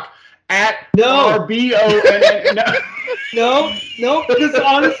unblock at RBO. No, because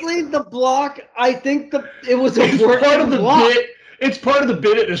honestly, the block, I think it was a working block. It's part of the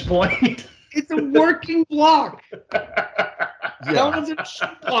bit at this point. It's a working block. Yeah. That wasn't a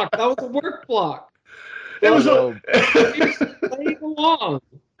shoot block. That was a work block. It was playing along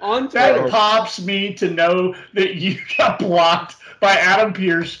on Twitter. That pops me to know that you got blocked by Adam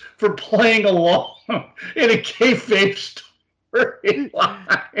Pearce for playing along in a kayfabe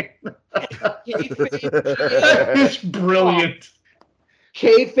storyline. It's brilliant.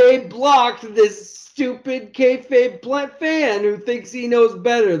 Kayfabe blocked this stupid kayfabe fan who thinks he knows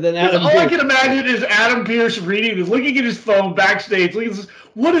better than Adam Pearce. All I can imagine is Adam Pearce reading this, looking at his phone backstage, looking at this,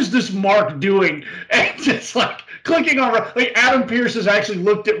 what is this Mark doing? And just like clicking on, like Adam Pearce has actually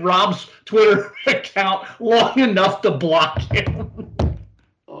looked at Rob's Twitter account long enough to block him.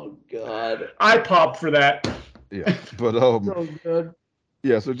 Oh God. I popped for that. Yeah, but so good.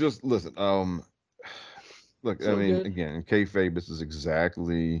 Yeah, so just listen. Look, So I mean, good. again, in kayfabe, this is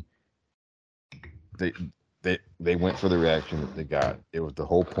exactly they went for the reaction that they got. It was the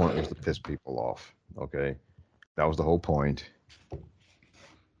whole point was to piss people off. Okay, that was the whole point.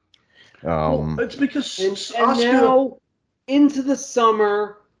 Well, it's because and now into the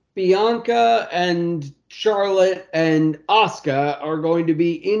summer, Bianca and Charlotte and Asuka are going to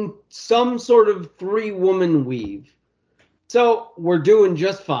be in some sort of 3-woman weave. So we're doing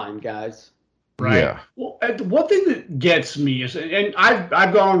just fine, guys. Right. Yeah. Well, one thing that gets me is, and I've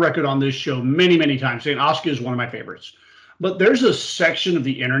gone on record on this show many, many times saying Asuka is one of my favorites, but there's a section of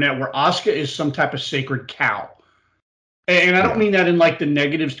the internet where Asuka is some type of sacred cow. And I don't mean that in like the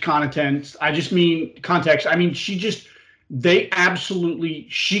negative context. I just mean context. I mean, she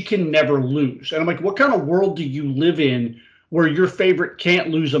can never lose. And I'm like, what kind of world do you live in where your favorite can't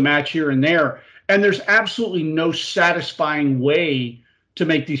lose a match here and there? And there's absolutely no satisfying way to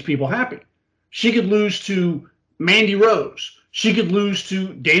make these people happy. She could lose to Mandy Rose. She could lose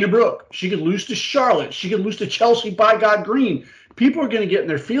to Dana Brooke. She could lose to Charlotte. She could lose to Chelsea by God Green. People are going to get in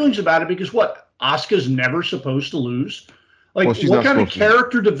their feelings about it because what? Asuka's never supposed to lose. Like, what kind of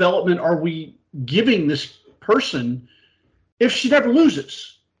character development are we giving this person if she never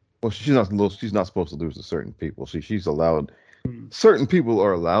loses? Well, she's not supposed to lose to certain people. See, she's allowed. Certain people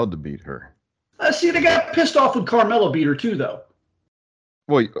are allowed to beat her. See, they got pissed off when Carmella beat her too, though.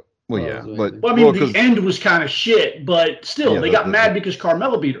 Well, yeah, but I mean, the end was kind of shit, but still, they got mad because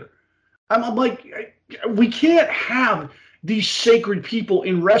Carmella beat her. I'm like, we can't have these sacred people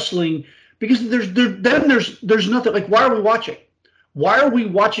in wrestling because there's nothing. Like, why are we watching? Why are we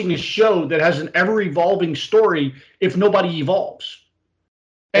watching a show that has an ever evolving story if nobody evolves?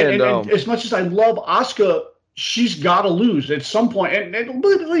 And as much as I love Asuka, she's got to lose at some point. And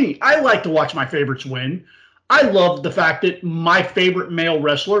believe me, I like to watch my favorites win. I love the fact that my favorite male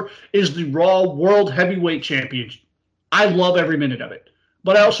wrestler is the Raw World Heavyweight Champion. I love every minute of it.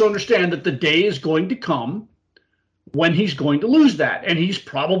 But I also understand that the day is going to come when he's going to lose that. And he's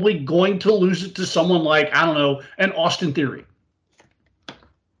probably going to lose it to someone like, I don't know, an Austin Theory.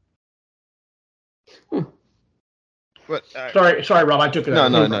 But sorry, Rob. I took it. No.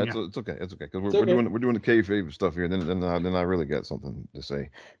 It's okay. It's okay because we're doing the kayfabe stuff here. Then I really got something to say.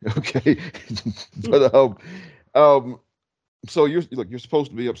 Okay, but so you're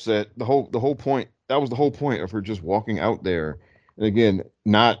supposed to be upset. The whole point, that was the whole point of her just walking out there, and again,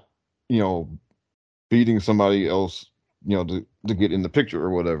 not beating somebody else, to get in the picture or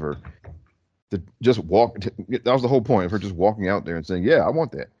whatever. To just walk. That was the whole point of her just walking out there and saying, "Yeah, I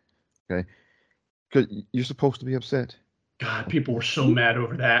want that." Okay. Because you're supposed to be upset. God, people were so mad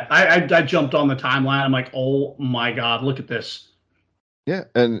over that. I jumped on the timeline. I'm like, oh my God, look at this. Yeah,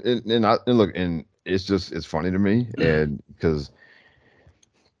 and look, and it's funny to me, and because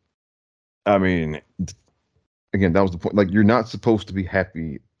I mean, again, that was the point. Like, you're not supposed to be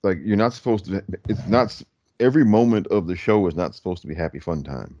happy. Like, you're not supposed to. It's not every moment of the show is not supposed to be happy fun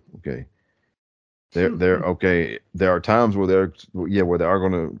time. Okay. They're okay. There are times where they are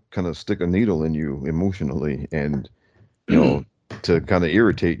going to kind of stick a needle in you emotionally, and to kind of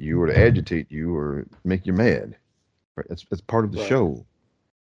irritate you or to agitate you or make you mad. Right? It's part of the show.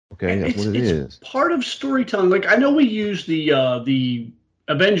 Okay, that's what it is. Part of storytelling. Like, I know we use the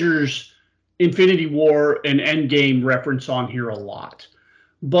Avengers Infinity War and Endgame reference on here a lot.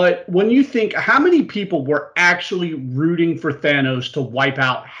 But when you think, how many people were actually rooting for Thanos to wipe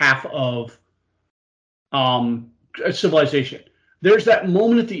out half of civilization? There's that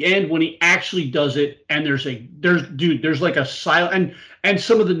moment at the end when he actually does it, and there's like a silent, and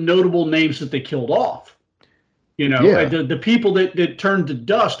some of the notable names that they killed off. The people that turned to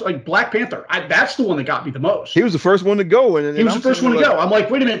dust, like Black Panther. That's the one that got me the most. He was the first one to go, and he was the first one to go. I'm like,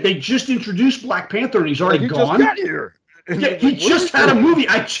 wait a minute, they just introduced Black Panther, and he's already gone. Just got here. Yeah, he just had a movie.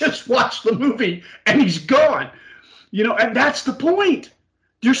 I just watched the movie, and he's gone. And that's the point.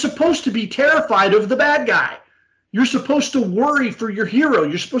 You're supposed to be terrified of the bad guy. You're supposed to worry for your hero.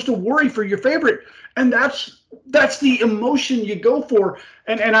 You're supposed to worry for your favorite, and that's the emotion you go for.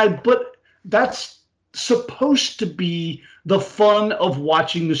 But that's supposed to be the fun of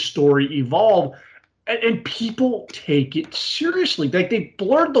watching the story evolve, and people take it seriously. Like, they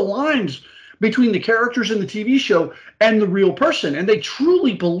blurred the lines between the characters in the TV show and the real person, and they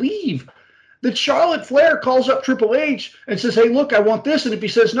truly believe that Charlotte Flair calls up Triple H and says, "Hey, look, I want this," and if he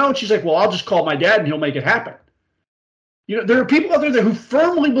says no, and she's like, "Well, I'll just call my dad and he'll make it happen." There are people out there who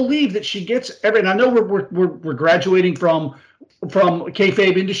firmly believe that she gets everything. I know we're graduating from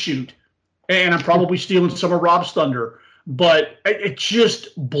kayfabe into shoot, and I'm probably stealing some of Rob's thunder, but it just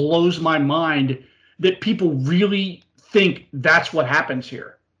blows my mind that people really think that's what happens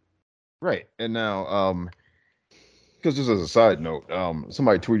here. Right. And now, because just as a side note,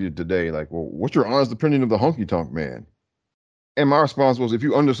 somebody tweeted today, like, well, what's your honest opinion of the Honky Tonk Man? And my response was, if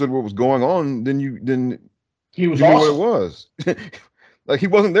you understood what was going on, then he was you knew awesome. What it was. Like, he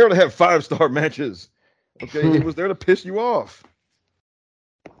wasn't there to have 5-star matches. Okay, he was there to piss you off.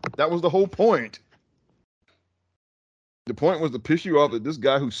 That was the whole point. The point was to piss you off that this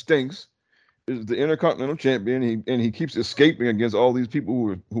guy who stinks is the Intercontinental Champion, and he keeps escaping against all these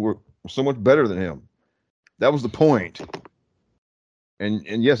people who were so much better than him. That was the point. And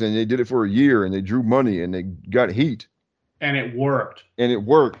yes, and they did it for a year, and they drew money, and they got heat. And it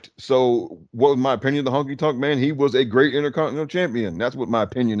worked. So what was my opinion of the Honky Tonk Man? He was a great Intercontinental Champion. That's what my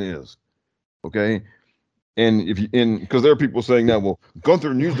opinion is. Okay? And because there are people saying now, well,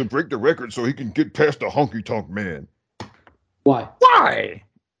 Gunther needs to break the record so he can get past the Honky Tonk Man. Why? Why?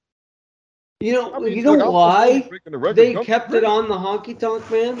 Why they kept it on the Honky Tonk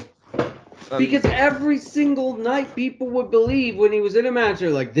Man? Because every single night people would believe when he was in a match,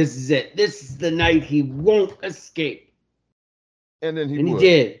 they're like, this is it. This is the night he won't escape. And then he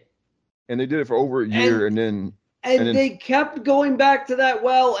did. And they did it for over a year, and then they kept going back to that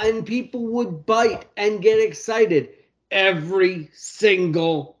well, and people would bite and get excited every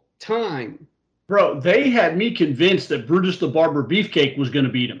single time. Bro, they had me convinced that Brutus the Barber Beefcake was going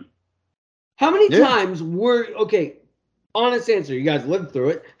to beat him. How many times honest answer, you guys lived through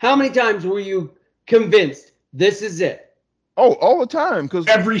it. How many times were you convinced this is it? Oh, all the time, because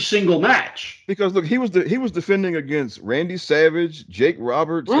every single match. Because look, he was defending against Randy Savage, Jake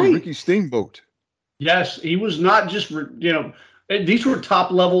Roberts, and Ricky Steamboat. Yes, he was not just these were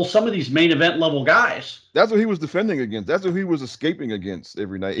top level. Some of these main event level guys. That's what he was defending against. That's what he was escaping against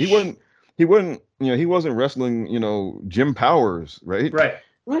every night. He wasn't wrestling Jim Powers, right? Right.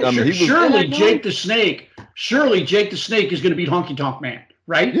 Right. I mean, he was surely Jake the Snake is going to beat Honky Tonk Man,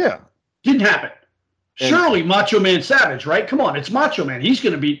 right? Yeah. Didn't happen. Surely Macho Man Savage, right? Come on, it's Macho Man. He's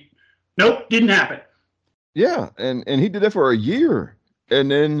going to beat. Nope, didn't happen. Yeah, and he did that for a year, and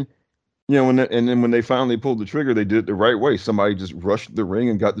then when they finally pulled the trigger, they did it the right way. Somebody just rushed the ring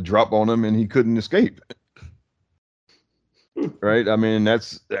and got the drop on him, and he couldn't escape. Right? I mean,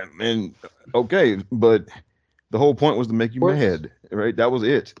 okay, but the whole point was to make you mad, right? That was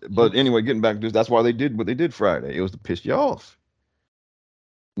it. But anyway, getting back to this, that's why they did what they did Friday. It was to piss you off.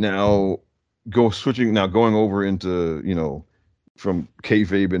 Now, going over into, from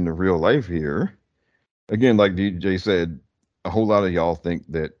kayfabe into real life here. Again, like DJ said, a whole lot of y'all think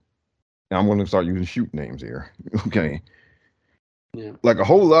that I'm going to start using shoot names here. Okay. Yeah. Like a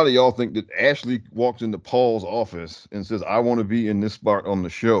whole lot of y'all think that Ashley walks into Paul's office and says, I want to be in this spot on the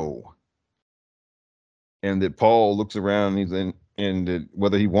show. And that Paul looks around and that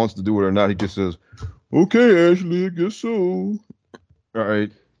whether he wants to do it or not, he just says, okay, Ashley, I guess so. All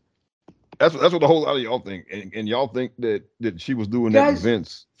right. That's what a whole lot of y'all think. And y'all think that she was doing that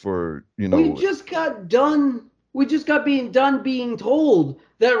events for, We just got being told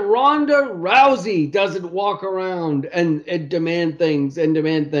that Ronda Rousey doesn't walk around and demand things.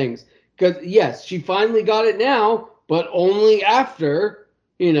 Because, yes, she finally got it now, but only after,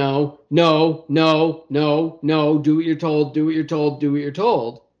 no, do what you're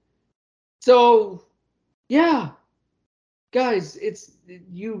told. So, yeah. Guys,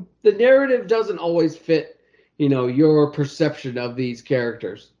 the narrative doesn't always fit, your perception of these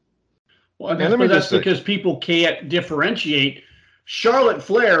characters. Well, that's because people can't differentiate. Charlotte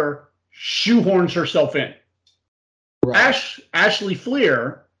Flair shoehorns herself in. Right. Ashley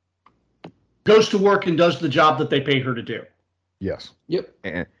Flair goes to work and does the job that they pay her to do. Yes. Yep.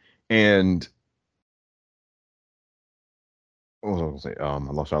 And what was I going to say? I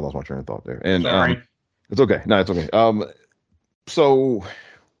lost my train of thought there. And sorry. It's okay. No, it's okay. So,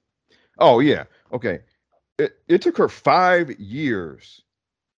 oh yeah, okay. It took her 5 years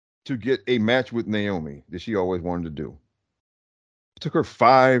to get a match with Naomi that she always wanted to do. It took her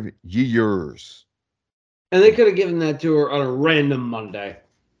 5 years. And they could have given that to her on a random Monday.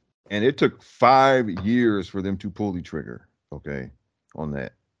 And it took 5 years for them to pull the trigger, okay, on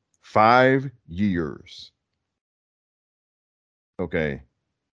that. 5 years. Okay.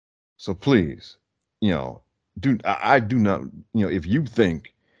 So please, I do not, if you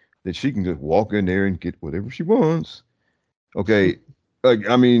think that she can just walk in there and get whatever she wants, okay,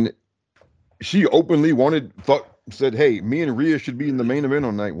 I mean, she openly said, hey, me and Rhea should be in the main event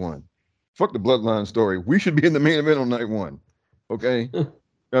on night one. Fuck the bloodline story. We should be in the main event on night one. Okay.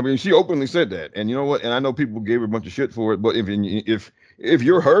 I mean, she openly said that. And you know what? And I know people gave her a bunch of shit for it, but if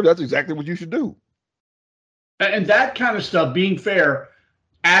you're her, that's exactly what you should do. And that kind of stuff, being fair,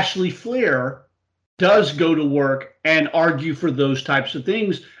 Ashley Flair does go to work and argue for those types of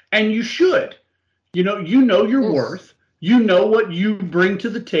things. And you should. You know your worth. You know what you bring to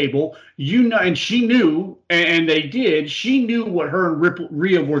the table. And she knew, and they did, she knew what her and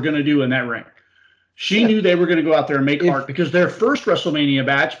Rhea were going to do in that ring. She knew they were going to go out there and make art, because their first WrestleMania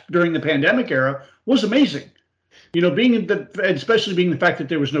match during the pandemic era was amazing. Especially being the fact that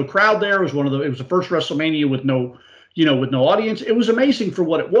there was no crowd there. It was the first WrestleMania with no audience. It was amazing for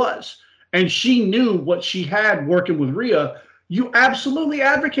what it was. And she knew what she had working with Rhea. You absolutely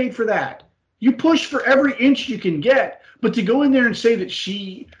advocate for that. You push for every inch you can get, but to go in there and say that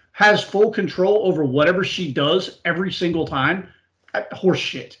she has full control over whatever she does every single time, horse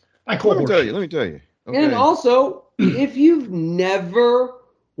shit. Let me tell you. Okay. And also, if you've never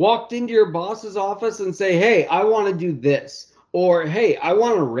walked into your boss's office and say, hey, I want to do this, or hey, I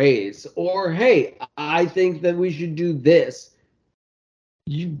want to raise, or hey, I think that we should do this,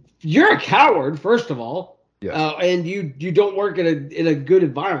 you're a coward, first of all. Yes. And you don't work in a good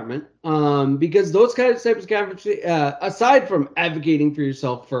environment, because those types of conversations, aside from advocating for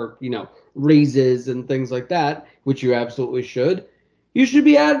yourself for raises and things like that, which you absolutely should, you should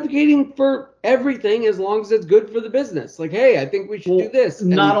be advocating for everything as long as it's good for the business. Like, hey, I think we should do this.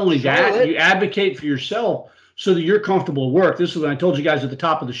 Not only that, you advocate for yourself so that you're comfortable at work. This is what I told you guys at the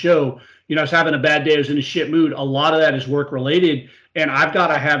top of the show. I was having a bad day. I was in a shit mood. A lot of that is work related. And I've got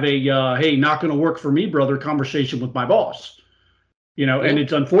to have a, hey, not going to work for me, brother, conversation with my boss. And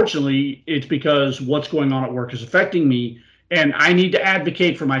it's unfortunately, it's because what's going on at work is affecting me. And I need to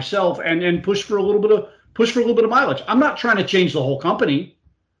advocate for myself and push for a little bit of mileage. I'm not trying to change the whole company.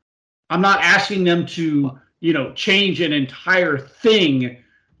 I'm not asking them to, change an entire thing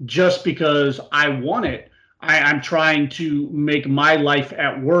just because I want it. I'm trying to make my life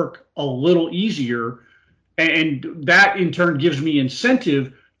at work a little easier and that in turn gives me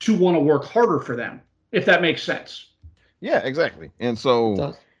incentive to want to work harder for them, if that makes sense. Yeah, exactly. And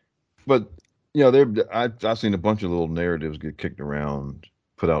so, but I've seen a bunch of little narratives get kicked around,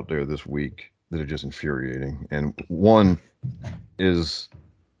 put out there this week that are just infuriating. And one is,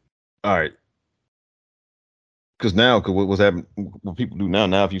 all right, because what's happening, what people do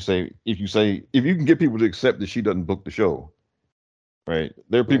now, if you can get people to accept that she doesn't book the show, right?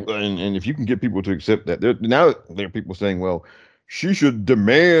 There are people, and if you can get people to accept that, there are people saying, well, she should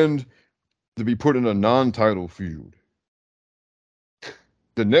demand to be put in a non-title feud.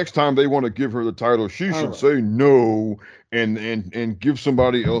 The next time they want to give her the title, she should say no and give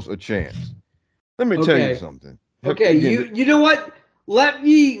somebody else a chance. Let me tell you something. Okay, you know what?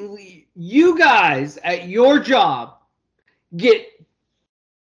 You guys at your job get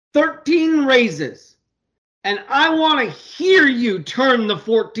 13 raises, and I want to hear you turn the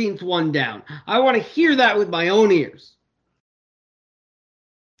 14th one down. I want to hear that with my own ears.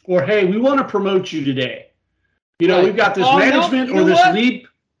 Or, hey, we want to promote you today. We've got this management or this lead.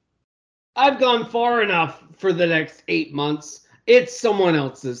 I've gone far enough for the next 8 months. It's someone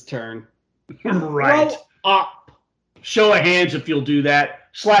else's turn. Right. Grow up. Show of hands if you'll do that.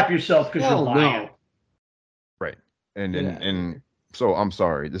 Slap yourself because you're lying. Right. And so I'm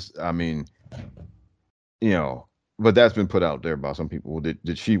sorry. But that's been put out there by some people.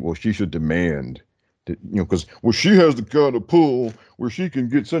 She should demand that, because she has the kind of pull where she can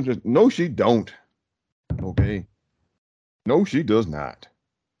get such a. No, she don't. Okay. No, she does not.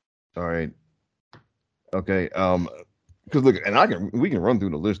 All right. Okay. Because look, and we can run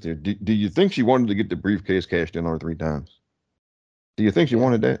through the list here. Do you think she wanted to get the briefcase cashed in on her 3 times? Do you think she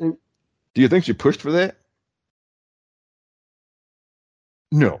wanted that? Do you think she pushed for that?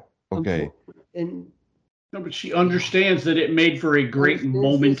 No. Okay. No, but she understands that it made for a great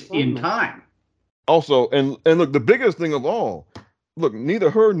moment in time. Also, and look, the biggest thing of all, look,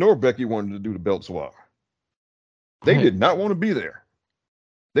 neither her nor Becky wanted to do the belt swap. They did not want to be there.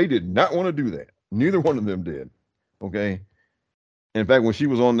 They did not want to do that. Neither one of them did. Okay. In fact, when she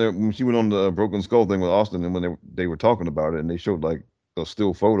went on the Broken Skull thing with Austin, and when they were talking about it, and they showed like a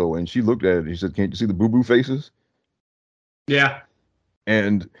still photo, and she looked at it, she said, "Can't you see the boo-boo faces?" Yeah.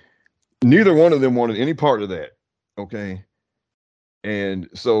 And neither one of them wanted any part of that. Okay. And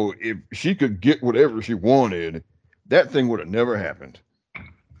so if she could get whatever she wanted, that thing would have never happened.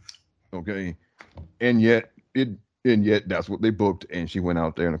 Okay. And yet that's what they booked, and she went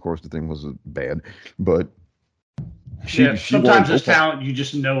out there, and of course the thing was bad. But she sometimes as talent, you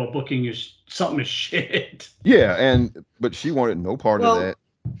just know a booking is something is shit. Yeah, but she wanted no part of that,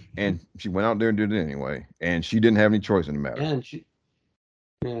 and she went out there and did it anyway, and she didn't have any choice in the matter.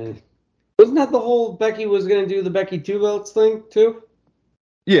 And wasn't that the whole Becky was going to do the Becky 2 belts thing too?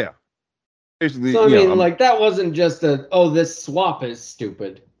 Yeah. Basically, so I mean, that wasn't just this swap is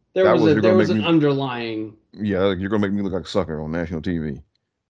stupid. There was an underlying. Yeah, you're gonna make me look like a sucker on national TV.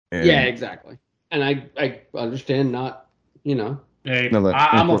 Yeah, exactly. And I understand not. Hey,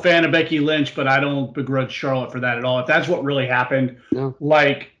 I'm a fan of Becky Lynch, but I don't begrudge Charlotte for that at all. If that's what really happened,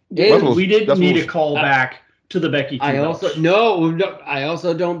 we didn't need a call back to the Becky. I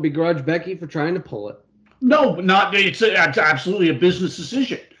also don't begrudge Becky for trying to pull it. No, not it's absolutely a business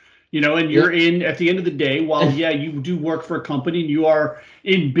decision. And you're in at the end of the day, while you do work for a company and you are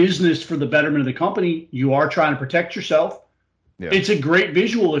in business for the betterment of the company, you are trying to protect yourself. Yeah. It's a great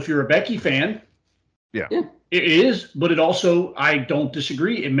visual if you're a Becky fan. Yeah. It is, but it also, I don't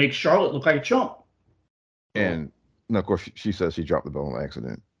disagree, it makes Charlotte look like a chump. And of course, she says she dropped the belt on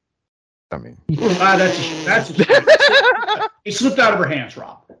accident. I mean, that's it slipped out of her hands,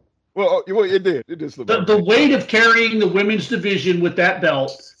 Rob. Well, it did. It did slip out. The weight of carrying the women's division with that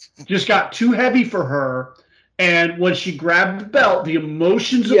belt just got too heavy for her, and when she grabbed the belt, the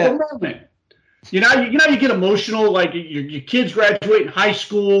emotions of the moment. You get emotional, like your kids graduate in high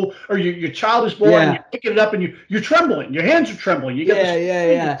school, or your child is born, and you're picking it up, and you're trembling. Your hands are trembling.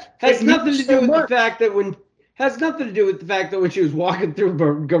 Has nothing to do with the fact that when she was walking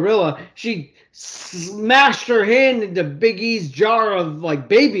through Gorilla, she smashed her hand into Big E's jar of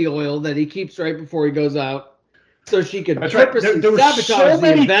baby oil that he keeps right before he goes out, so she could purposely sabotage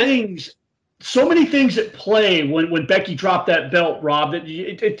the event. So many things at play when Becky dropped that belt, Rob, that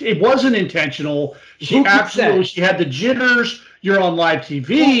it wasn't intentional. She had the jitters. You're on live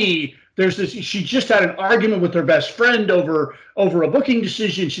TV. There's this. She just had an argument with her best friend over a booking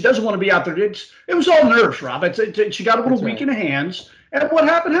decision. She doesn't want to be out there. It was all nerves, Rob. She got a little weak in the hands, and what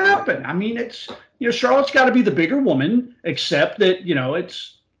happened. I mean, Charlotte's got to be the bigger woman, except that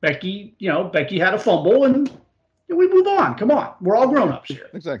it's Becky. Becky had a fumble, and we move on. Come on, we're all grown ups here.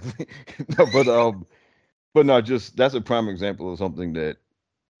 Exactly. No, but But no, just that's a prime example of something that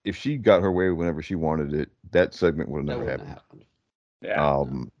if she got her way whenever she wanted it, that segment would have never happened. Yeah.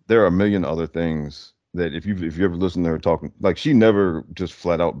 There are a million other things that if you ever listen to her talking, like she never just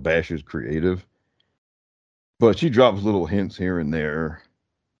flat out bashes creative, but she drops little hints here and there,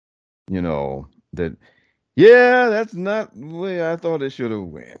 that that's not the way I thought it should have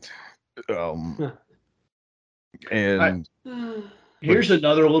went. And here's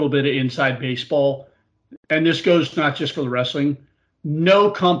another little bit of inside baseball, and this goes not just for the wrestling. No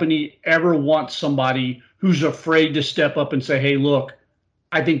company ever wants somebody who's afraid to step up and say, hey, look,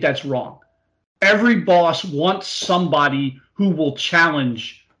 I think that's wrong. Every boss wants somebody who will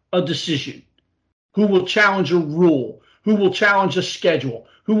challenge a decision, who will challenge a rule, who will challenge a schedule,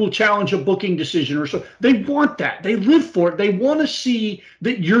 who will challenge a booking decision or so. They want that. They live for it. They want to see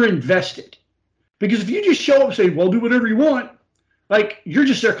that you're invested. Because if you just show up and say, well, do whatever you want, like you're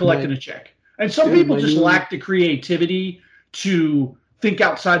just there collecting a check. And some people just lack the creativity to think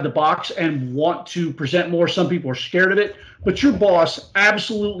outside the box and want to present more. Some people are scared of it. But your boss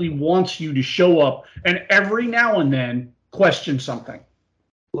absolutely wants you to show up and every now and then question something.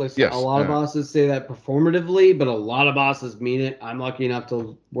 Listen, a lot of bosses say that performatively, but a lot of bosses mean it. I'm lucky enough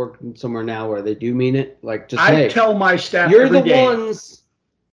to work somewhere now where they do mean it. Like, just I tell my staff you're every the day, ones.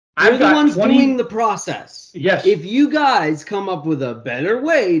 You're the ones doing the process. Yes. If you guys come up with a better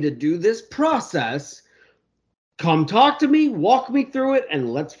way to do this process, come talk to me, walk me through it,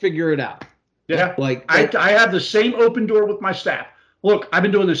 and let's figure it out. Yeah. I have the same open door with my staff. Look, I've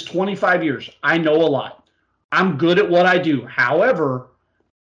been doing this 25 years. I know a lot. I'm good at what I do. However,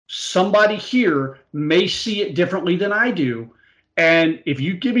 somebody here may see it differently than I do. And if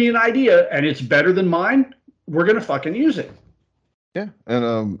you give me an idea and it's better than mine, we're going to fucking use it. Yeah.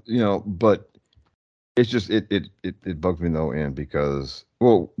 And, but it's just, it bugs me no end because,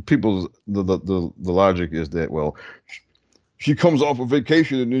 well, people's, the logic is that, well, she comes off a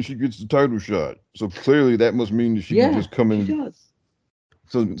vacation and then she gets the title shot. So clearly that must mean that she can just come in. She does.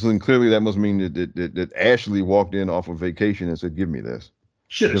 So then clearly that must mean that Ashley walked in off a vacation and said, give me this.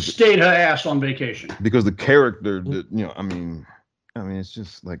 Should have stayed her ass on vacation. Because the character, I mean, it's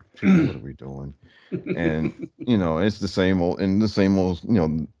just like, what are we doing? And, it's the same old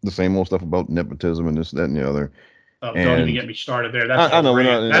stuff about nepotism and this, that, and the other. Oh, don't even get me started there. That's a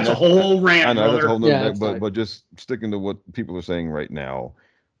whole rant. I know, that's a whole nother rant, but just sticking to what people are saying right now,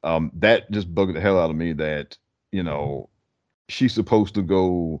 that just bugged the hell out of me that, she's supposed to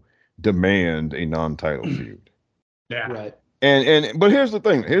go demand a non-title feud. Yeah. Right. But here's the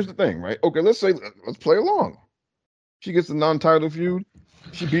thing, right? Okay, let's play along. She gets the non-title feud.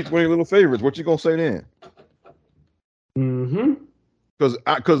 She beats one of your little favorites. What you gonna say then? Mm-hmm.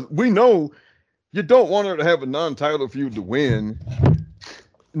 Because we know you don't want her to have a non-title feud to win.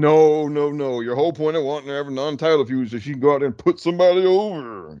 No. Your whole point of wanting to have a non-title feud is that she can go out there and put somebody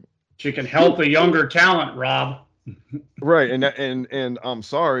over. She can help a younger talent, Rob. Right, and I'm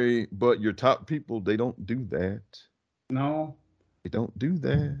sorry, but your top people, they don't do that. No. They don't do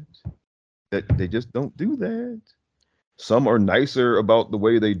that. They just don't do that. Some are nicer about the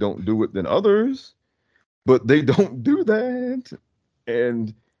way they don't do it than others, but they don't do that.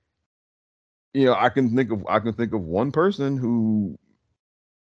 And I can think of one person who,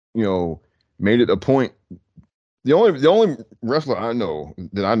 made it a point. The only wrestler I know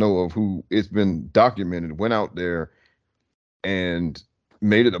of who it's been documented went out there and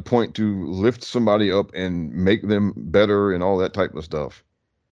made it a point to lift somebody up and make them better and all that type of stuff.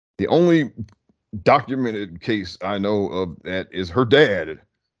 The only documented case I know of that is her dad.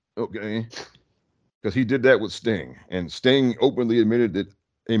 Okay. Because he did that with Sting. And Sting openly admitted that,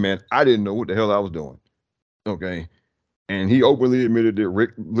 hey man, I didn't know what the hell I was doing. Okay. And he openly admitted that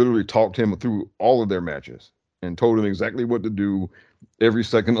Rick literally talked him through all of their matches and told him exactly what to do every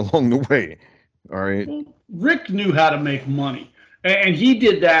second along the way. All right. Rick knew how to make money. And he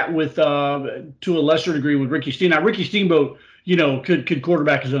did that with, to a lesser degree, with Ricky Steamboat. Now, Ricky Steamboat, could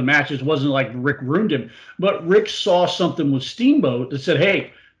quarterback his own matches. It wasn't like Rick ruined him. But Rick saw something with Steamboat that said,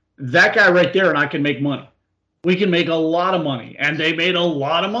 hey, that guy right there and I can make money. We can make a lot of money. And they made a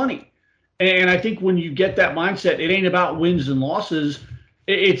lot of money. And I think when you get that mindset, it ain't about wins and losses.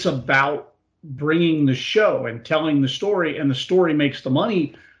 It's about bringing the show and telling the story, and the story makes the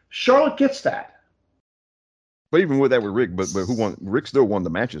money. Charlotte gets that. But even with that with Rick, but who won? Rick still won the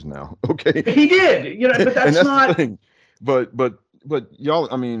matches now. Okay. He did. But that's not the thing. But y'all,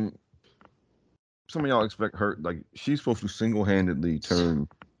 I mean, some of y'all expect her, like, she's supposed to single-handedly turn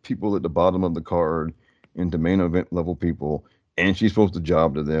people at the bottom of the card into main event level people, and she's supposed to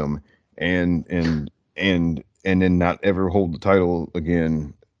job to them and then not ever hold the title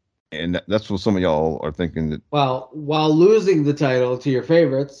again And that's what some of y'all are thinking that. Well, while losing the title to your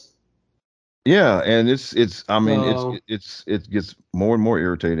favorites. Yeah, and I mean So, it gets more and more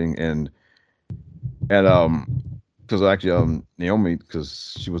irritating, and because actually Naomi,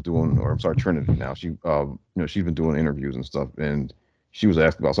 because she was doing, or I'm sorry, Trinity now, she's been doing interviews and stuff, and she was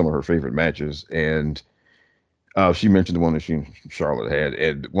asked about some of her favorite matches, and she mentioned the one that she and Charlotte had,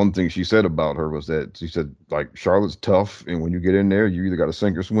 and one thing she said about her was that she said, like, Charlotte's tough, and when you get in there, you either got to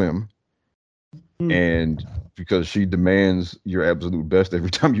sink or swim, and because she demands your absolute best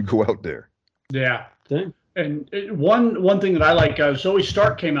every time you go out there. Yeah. okay. And one thing that I like, Zoe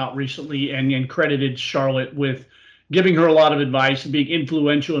Stark came out recently and credited Charlotte with giving her a lot of advice and being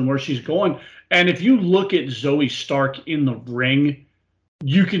influential in where she's going. And if you look at Zoe Stark in the ring,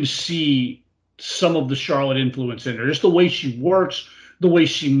 you can see some of the Charlotte influence in her. Just the way she works, the way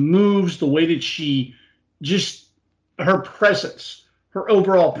she moves, the way that she just, her presence, her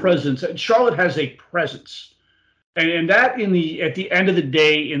overall presence. And Charlotte has a presence. And that at the end of the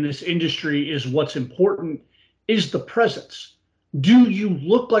day in this industry is what's important, is the presence. Do you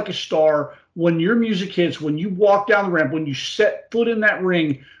look like a star when your music hits, when you walk down the ramp, when you set foot in that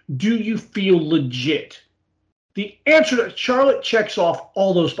ring? Do you feel legit? The answer to Charlotte checks off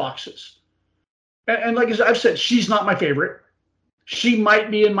all those boxes. And like I've said, she's not my favorite. She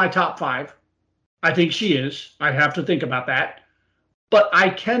might be in my top 5. I think she is. I have to think about that. But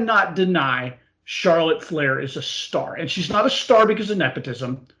I cannot deny Charlotte Flair is a star. And she's not a star because of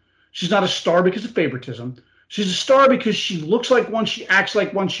nepotism. She's not a star because of favoritism. She's a star because she looks like one, she acts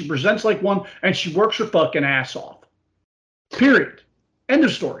like one, she presents like one, and she works her fucking ass off. Period. End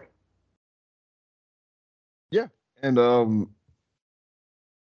of story. Yeah. And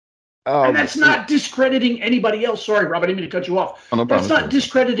that's not discrediting anybody else. Sorry, Rob, I didn't mean to cut you off. No that's not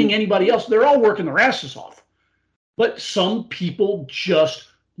discrediting anybody else. They're all working their asses off. But some people just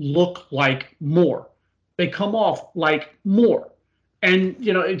look like more. They come off like more. And,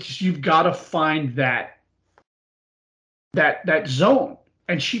 you've got to find that zone.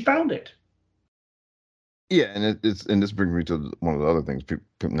 And she found it. Yeah, and this brings me to one of the other things.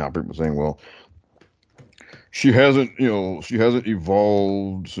 People saying, well, she hasn't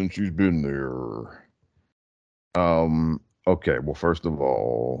evolved since she's been there. Okay. Well, first of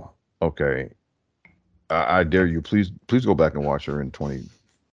all, okay, I dare you, please go back and watch her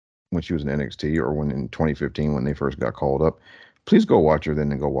when she was in NXT, or when in 2015 when they first got called up. Please go watch her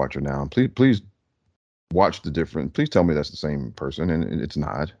then, and go watch her now. Please watch the difference. Please tell me that's the same person, and it's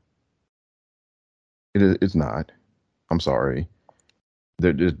not. It's not. I'm sorry.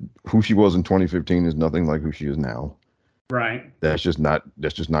 Who she was in 2015 is nothing like who she is now. Right. That's just not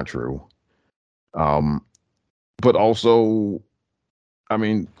true. But also, I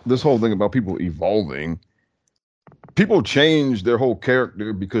mean, this whole thing about people evolving, people change their whole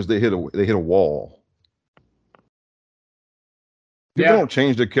character because they hit a wall. People don't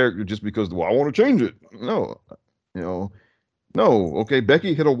change their character just because, I want to change it. No, no. Okay,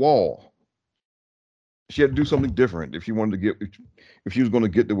 Becky hit a wall. She had to do something different if she was going to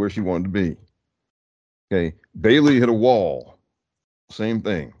get to where she wanted to be. Okay, Bayley hit a wall. Same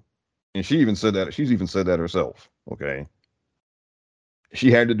thing, and she's even said that herself. Okay,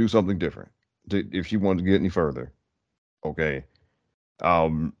 she had to do something different if she wanted to get any further. Okay,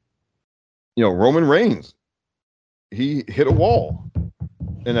 Roman Reigns, he hit a wall,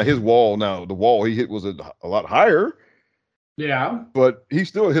 and the wall he hit was a lot higher. Yeah, but he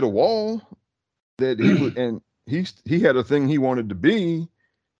still hit a wall that he was, and he had a thing he wanted to be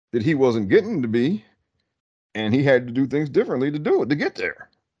that he wasn't getting to be, and he had to do things differently to get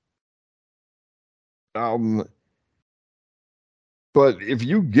there. But if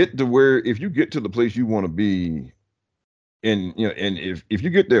you get to the place you want to be, and if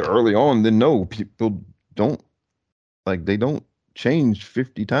you get there early on, then no, people don't change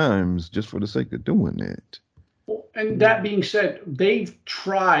 50 times just for the sake of doing it. Well, and that being said, they've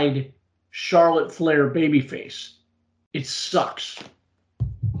tried Charlotte Flair babyface. It sucks.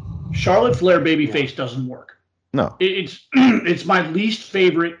 Charlotte Flair babyface doesn't work. No, it's my least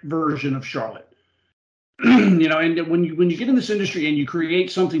favorite version of Charlotte. And when you get in this industry and you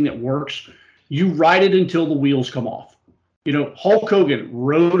create something that works, you ride it until the wheels come off. Hulk Hogan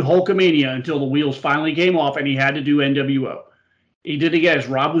rode Hulkamania until the wheels finally came off, and he had to do NWO. He did it again, as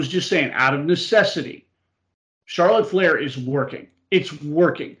Rob was just saying, out of necessity. Charlotte Flair is working. It's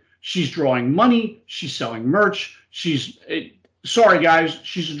working. She's drawing money. She's selling merch. Sorry, guys,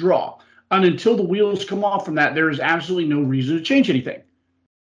 she's a draw. And until the wheels come off from that, there is absolutely no reason to change anything.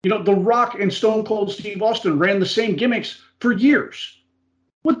 The Rock and Stone Cold Steve Austin ran the same gimmicks for years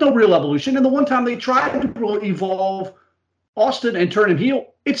with no real evolution. And the one time they tried to evolve Austin and turn him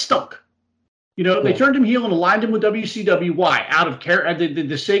heel, it stunk. You know, they turned him heel and aligned him with WCW. Why? Out of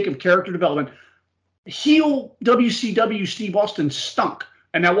the sake of character development. Heel WCW Steve Austin stunk,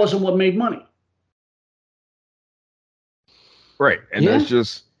 and that wasn't what made money. Right, and that's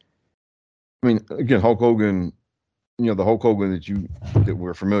just. I mean, again, Hulk Hogan. You know, the Hulk Hogan that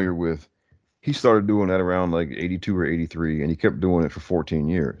we're familiar with. He started doing that around like 82 or 83, and he kept doing it for 14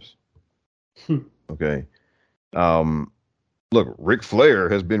 years. Okay. Look, Ric Flair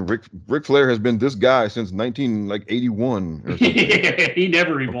has been this guy since 1981 or something. He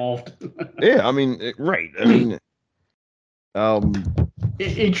never evolved. Yeah, I mean, right. I mean,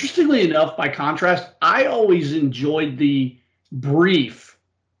 interestingly enough, by contrast, I always enjoyed the brief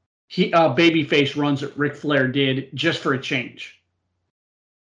babyface runs that Ric Flair did just for a change.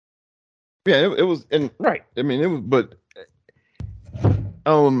 Yeah, it was, and right. I mean, it was, but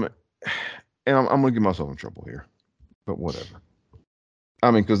and I'm gonna get myself in trouble here, but whatever. I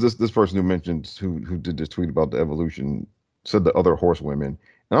mean, because this person who mentioned who did this tweet about the evolution said the other horsewomen,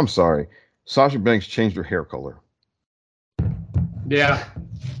 and I'm sorry, Sasha Banks changed her hair color. Yeah,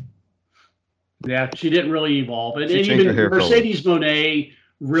 she didn't really evolve, and even Mercedes Moné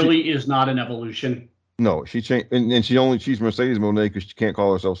really is not an evolution. No, she changed, and she's Mercedes Moné because she can't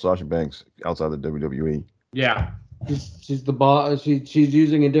call herself Sasha Banks outside the WWE. Yeah, she's the boss. She's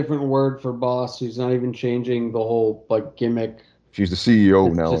using a different word for boss. She's not even changing the whole like gimmick. She's the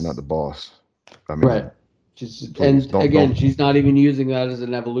CEO now, not the boss. I mean, right. She's not even using that as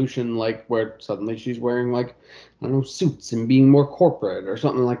an evolution, like where suddenly she's wearing like I don't know suits and being more corporate or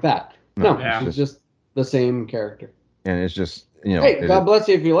something like that. No, she's just the same character. And it's just. You know, hey, God bless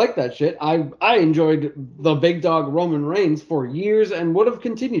you if you like that shit. I enjoyed the big dog Roman Reigns for years and would have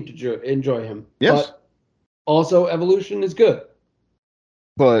continued to enjoy him. Yes. But also, evolution is good.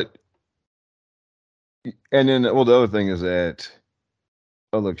 But, and then, well, the other thing is that,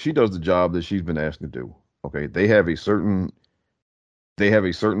 look, she does the job that she's been asked to do. Okay, they have a certain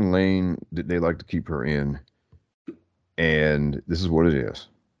lane that they like to keep her in, and this is what it is.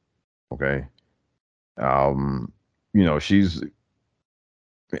 Okay. You know, she's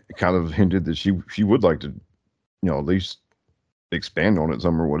kind of hinted that she would like to, you know, at least expand on it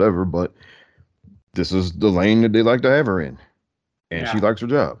some or whatever, but this is the lane that they like to have her in. And she likes her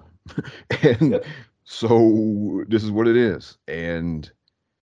job. And so this is what it is. And,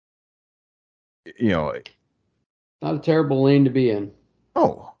 you know. Not a terrible lane to be in.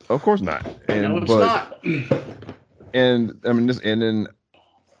 Oh, of course not. And, no, it's not. And, I mean,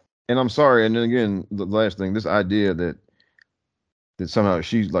 and I'm sorry, and then again, the last thing, this idea that somehow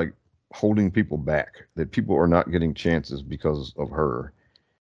she's like holding people back, that people are not getting chances because of her.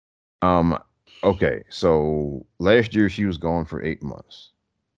 Okay, so last year she was gone for 8 months.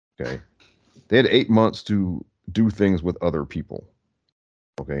 Okay. They had 8 months to do things with other people.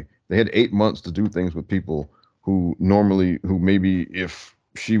 Okay. They had 8 months to do things with people who maybe if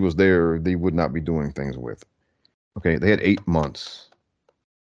she was there, they would not be doing things with. Okay. They had 8 months.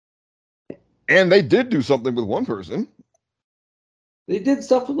 And they did do something with one person. They did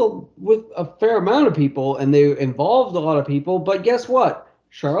stuff with a fair amount of people, and they involved a lot of people. But guess what?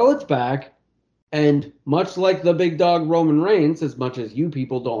 Charlotte's back, and much like the big dog Roman Reigns, as much as you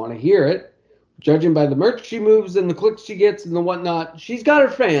people don't want to hear it, judging by the merch she moves and the clicks she gets and the whatnot, she's got her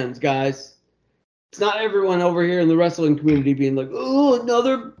fans, guys. It's not everyone over here in the wrestling community being like, oh,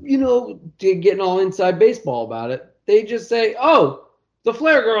 another, getting all inside baseball about it. They just say, oh, the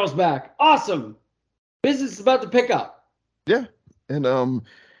Flair girl's back. Awesome. Business is about to pick up. Yeah. But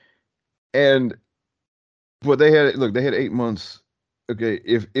they had 8 months. Okay.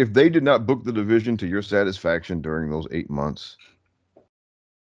 If they did not book the division to your satisfaction during those 8 months,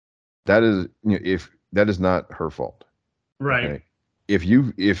 that is, that is not her fault. Right. Okay? If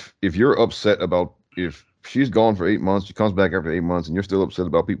you're upset about, if she's gone for 8 months, she comes back after 8 months and you're still upset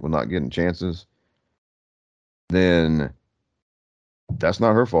about people not getting chances, then that's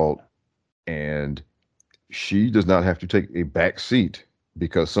not her fault. And she does not have to take a back seat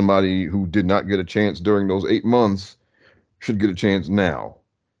because somebody who did not get a chance during those 8 months should get a chance now.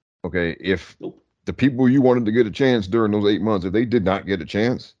 Okay. If the people you wanted to get a chance during those 8 months, if they did not get a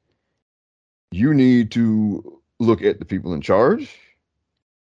chance, you need to look at the people in charge,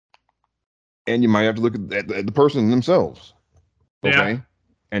 and you might have to look at the person themselves. Okay. Yeah.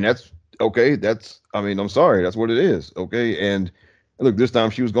 And that's okay. I'm sorry. That's what it is. Okay. And look, this time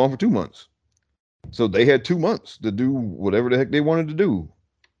she was gone for 2 months. So they had 2 months to do whatever the heck they wanted to do.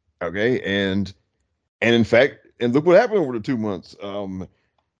 Okay. And in fact, and look what happened over the 2 months. Zelina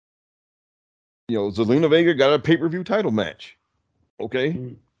Vega got a pay-per-view title match.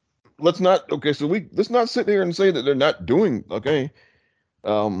 Okay. Let's not sit here and say that they're not doing, okay.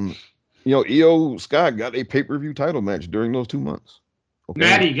 Io Sky got a pay-per-view title match during those 2 months. Okay.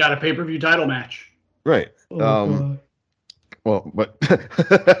 Natty got a pay-per-view title match. Right. Oh, Well, but they're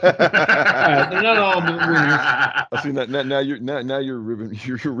not all winners. I see now you're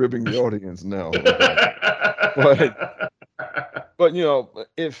ribbing the audience now. Okay. But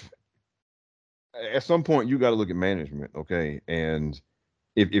if at some point you got to look at management, okay? And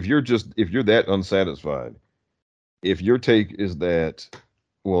if you're that unsatisfied, if your take is that,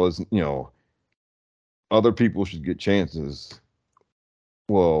 well, it's other people should get chances.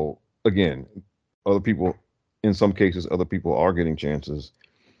 Well, again, other people, in some cases, other people are getting chances,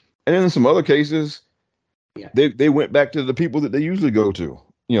 and in some other cases, they went back to the people that they usually go to.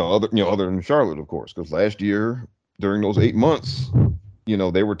 Other than Charlotte, of course, because last year during those 8 months,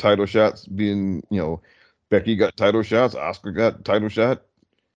 they were title shots being, Becky got title shots, Oscar got title shot,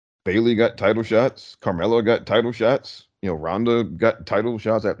 Bayley got title shots, Carmella got title shots, Ronda got title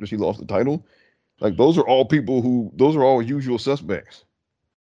shots after she lost the title. Like those are all usual suspects.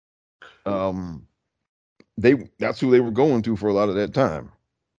 That's who they were going to for a lot of that time.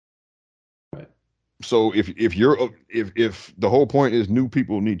 Right. So if the whole point is new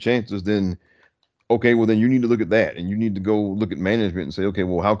people need chances, then okay, well then you need to look at that, and you need to go look at management and say, okay,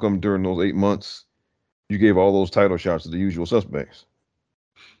 well how come during those 8 months you gave all those title shots to the usual suspects?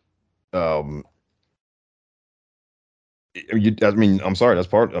 I'm sorry, that's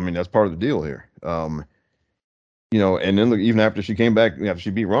part of the deal here. And then look, even after she came back, after she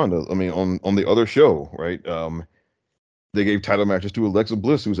beat Ronda, on the other show, right? They gave title matches to Alexa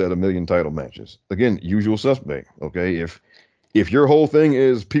Bliss, who's had 1 million title matches. Again, usual suspect. Okay, if your whole thing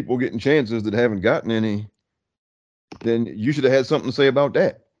is people getting chances that haven't gotten any, then you should have had something to say about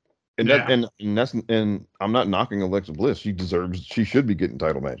that. And and I'm not knocking Alexa Bliss. She should be getting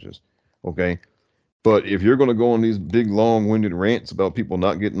title matches. Okay. But if you're going to go on these big, long-winded rants about people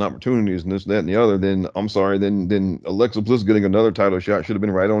not getting opportunities and this, that, and the other, then I'm sorry, then Alexa Bliss getting another title shot should have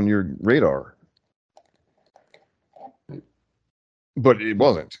been right on your radar. But it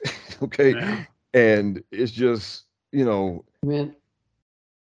wasn't. Okay. Yeah. And it's just, Man,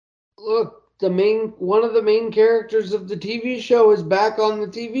 look, one of the main characters of the TV show is back on the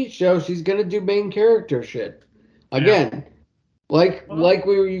TV show. She's going to do main character shit. Again. Yeah. Like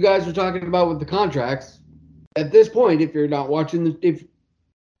you guys were talking about with the contracts. At this point, if you're not watching, if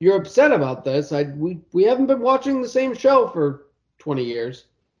you're upset about this, we haven't been watching the same show for 20 years.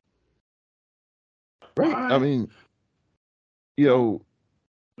 Right. I mean, Go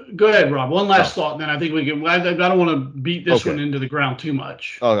ahead, Rob. One last thought, and then I think we can. I don't want to beat this one into the ground too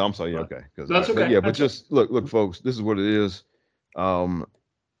much. Oh, I'm sorry. Yeah, okay. That's okay. But just look, folks. This is what it is.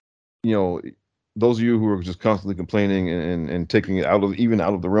 Those of you who are just constantly complaining and taking it out of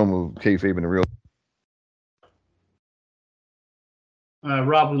the realm of kayfabe and the real.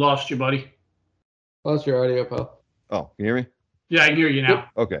 Rob, we lost you, buddy. Lost your audio, pal. Oh, can you hear me? Yeah, I can hear you now.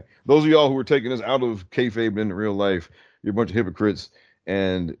 Okay. Those of y'all who are taking this out of kayfabe and real life, you're a bunch of hypocrites,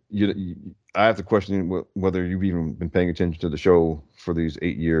 and I have to question whether you've even been paying attention to the show for these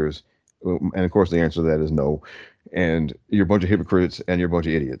 8 years. And of course, the answer to that is no. And you're a bunch of hypocrites, and you're a bunch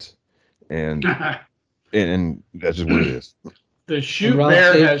of idiots. And and that's just what it is. The shoot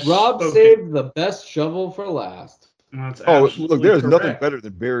bear has Rob saved the best shovel for last. Look, there's nothing better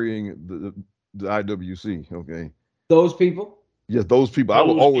than burying the IWC. Okay, those people. Yes, those people. I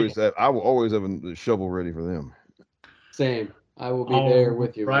will always have a shovel ready for them. Same. I will be there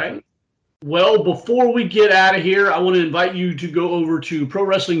with you. Right. Well, before we get out of here, I want to invite you to go over to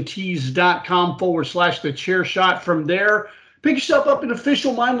ProWrestlingTees.com/thechairshot. From there, pick yourself up an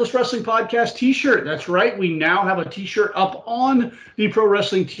official Mindless Wrestling Podcast t-shirt. That's right. We now have a t-shirt up on the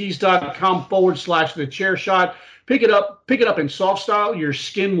ProWrestlingTees.com/thechairshot. Pick it up in soft style. Your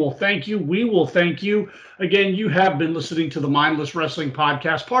skin will thank you. We will thank you. Again, you have been listening to the Mindless Wrestling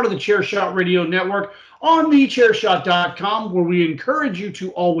Podcast, part of the Chairshot Radio Network on thechairshot.com, where we encourage you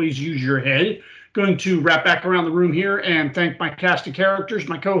to always use your head. Going to wrap back around the room here and thank my cast of characters,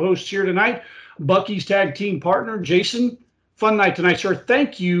 my co-hosts here tonight, Bucky's tag team partner, Jason. Fun night tonight, sir.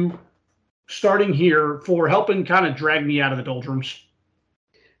 Thank you, starting here, for helping kind of drag me out of the doldrums.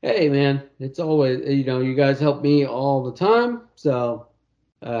 Hey, man, it's always, you guys help me all the time, so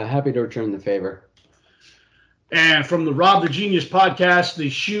happy to return the favor. And from the Rob the Genius podcast, the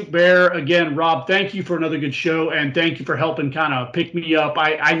Shoot Bear, again, Rob, thank you for another good show, and thank you for helping kind of pick me up.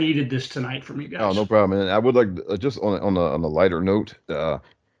 I needed this tonight from you guys. Oh, no problem. And I would like to, just on a lighter note, I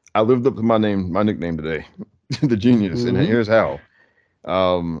lived up to my nickname today, the Genius, and here's how.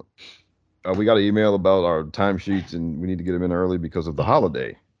 We got an email about our timesheets, and we need to get them in early because of the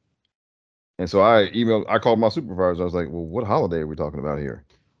holiday. And so I called my supervisor. I was like, well, what holiday are we talking about here?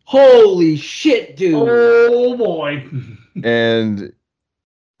 Holy shit, dude. Oh, boy. And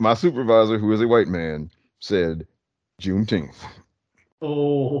my supervisor, who is a white man, said Juneteenth.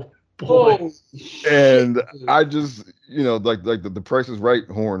 Oh, boy. And I just, like the Price is Right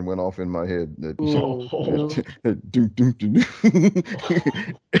horn went off in my head. That, no.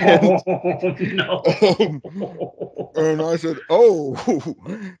 And I said,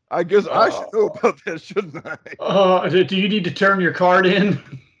 I guess I should know about that, shouldn't I? Do you need to turn your card in?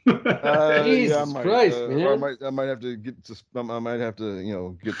 Jesus Christ, man! I might have to I might have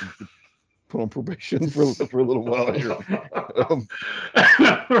to, get put on probation for a little while here.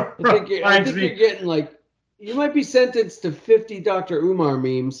 I think you're getting you might be sentenced to 50 Dr. Umar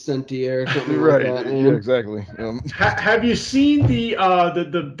memes sent to you or something right. like that. Man. Yeah, exactly. Have you seen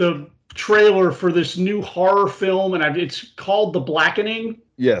the trailer for this new horror film? And it's called The Blackening.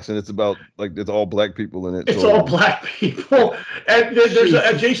 Yes, and it's about it's all black people in it. It's all black people. And there's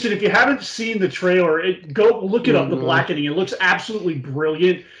Jason, if you haven't seen the trailer, go look it up. The Blackening. It looks absolutely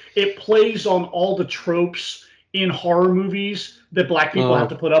brilliant. It plays on all the tropes in horror movies that black people have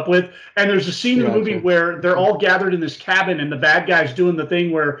to put up with. And there's a scene in the movie where they're all gathered in this cabin, and the bad guy's doing the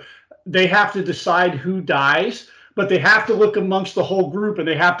thing where they have to decide who dies, but they have to look amongst the whole group, and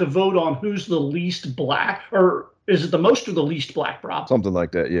they have to vote on who's the least black, or is it the most or the least black, Rob? Something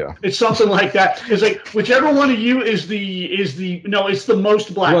like that, yeah. It's something like that. It's like whichever one of you is it's the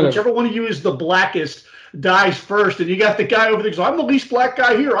most black. Whatever. Whichever one of you is the blackest dies first, and you got the guy over there. So I'm the least black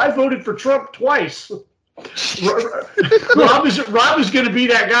guy here. I voted for Trump twice. Rob is going to be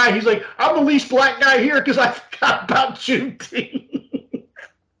that guy. He's like, I'm the least black guy here because I forgot about Juneteenth.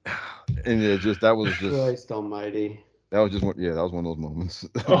 And that was just Christ Almighty. That was just one of those moments.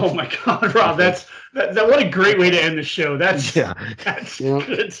 Oh my God, Rob, that what a great way to end the show. That's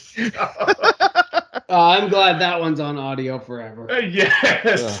good stuff. I'm glad that one's on audio forever.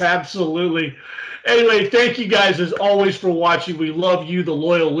 Yes, absolutely. Anyway, thank you guys as always for watching. We love you, the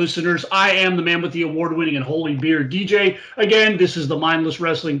loyal listeners. I am the man with the award-winning and holy beard, DJ. Again, this is the Mindless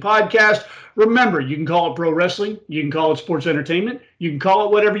Wrestling Podcast. Remember, you can call it pro wrestling. You can call it sports entertainment. You can call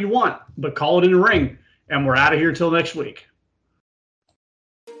it whatever you want, but call it in the ring. And we're out of here till next week.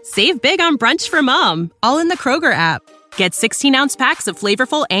 Save big on brunch for mom, all in the Kroger app. Get 16-ounce packs of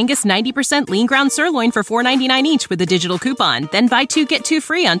flavorful Angus 90% lean ground sirloin for $4.99 each with a digital coupon. Then buy 2, get 2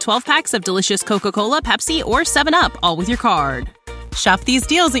 free on 12 packs of delicious Coca-Cola, Pepsi, or 7-Up, all with your card. Shop these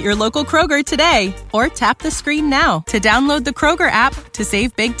deals at your local Kroger today, or tap the screen now to download the Kroger app to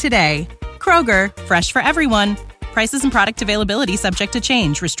save big today. Kroger, fresh for everyone. Prices and product availability subject to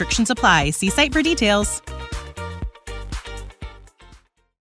change. Restrictions apply. See site for details.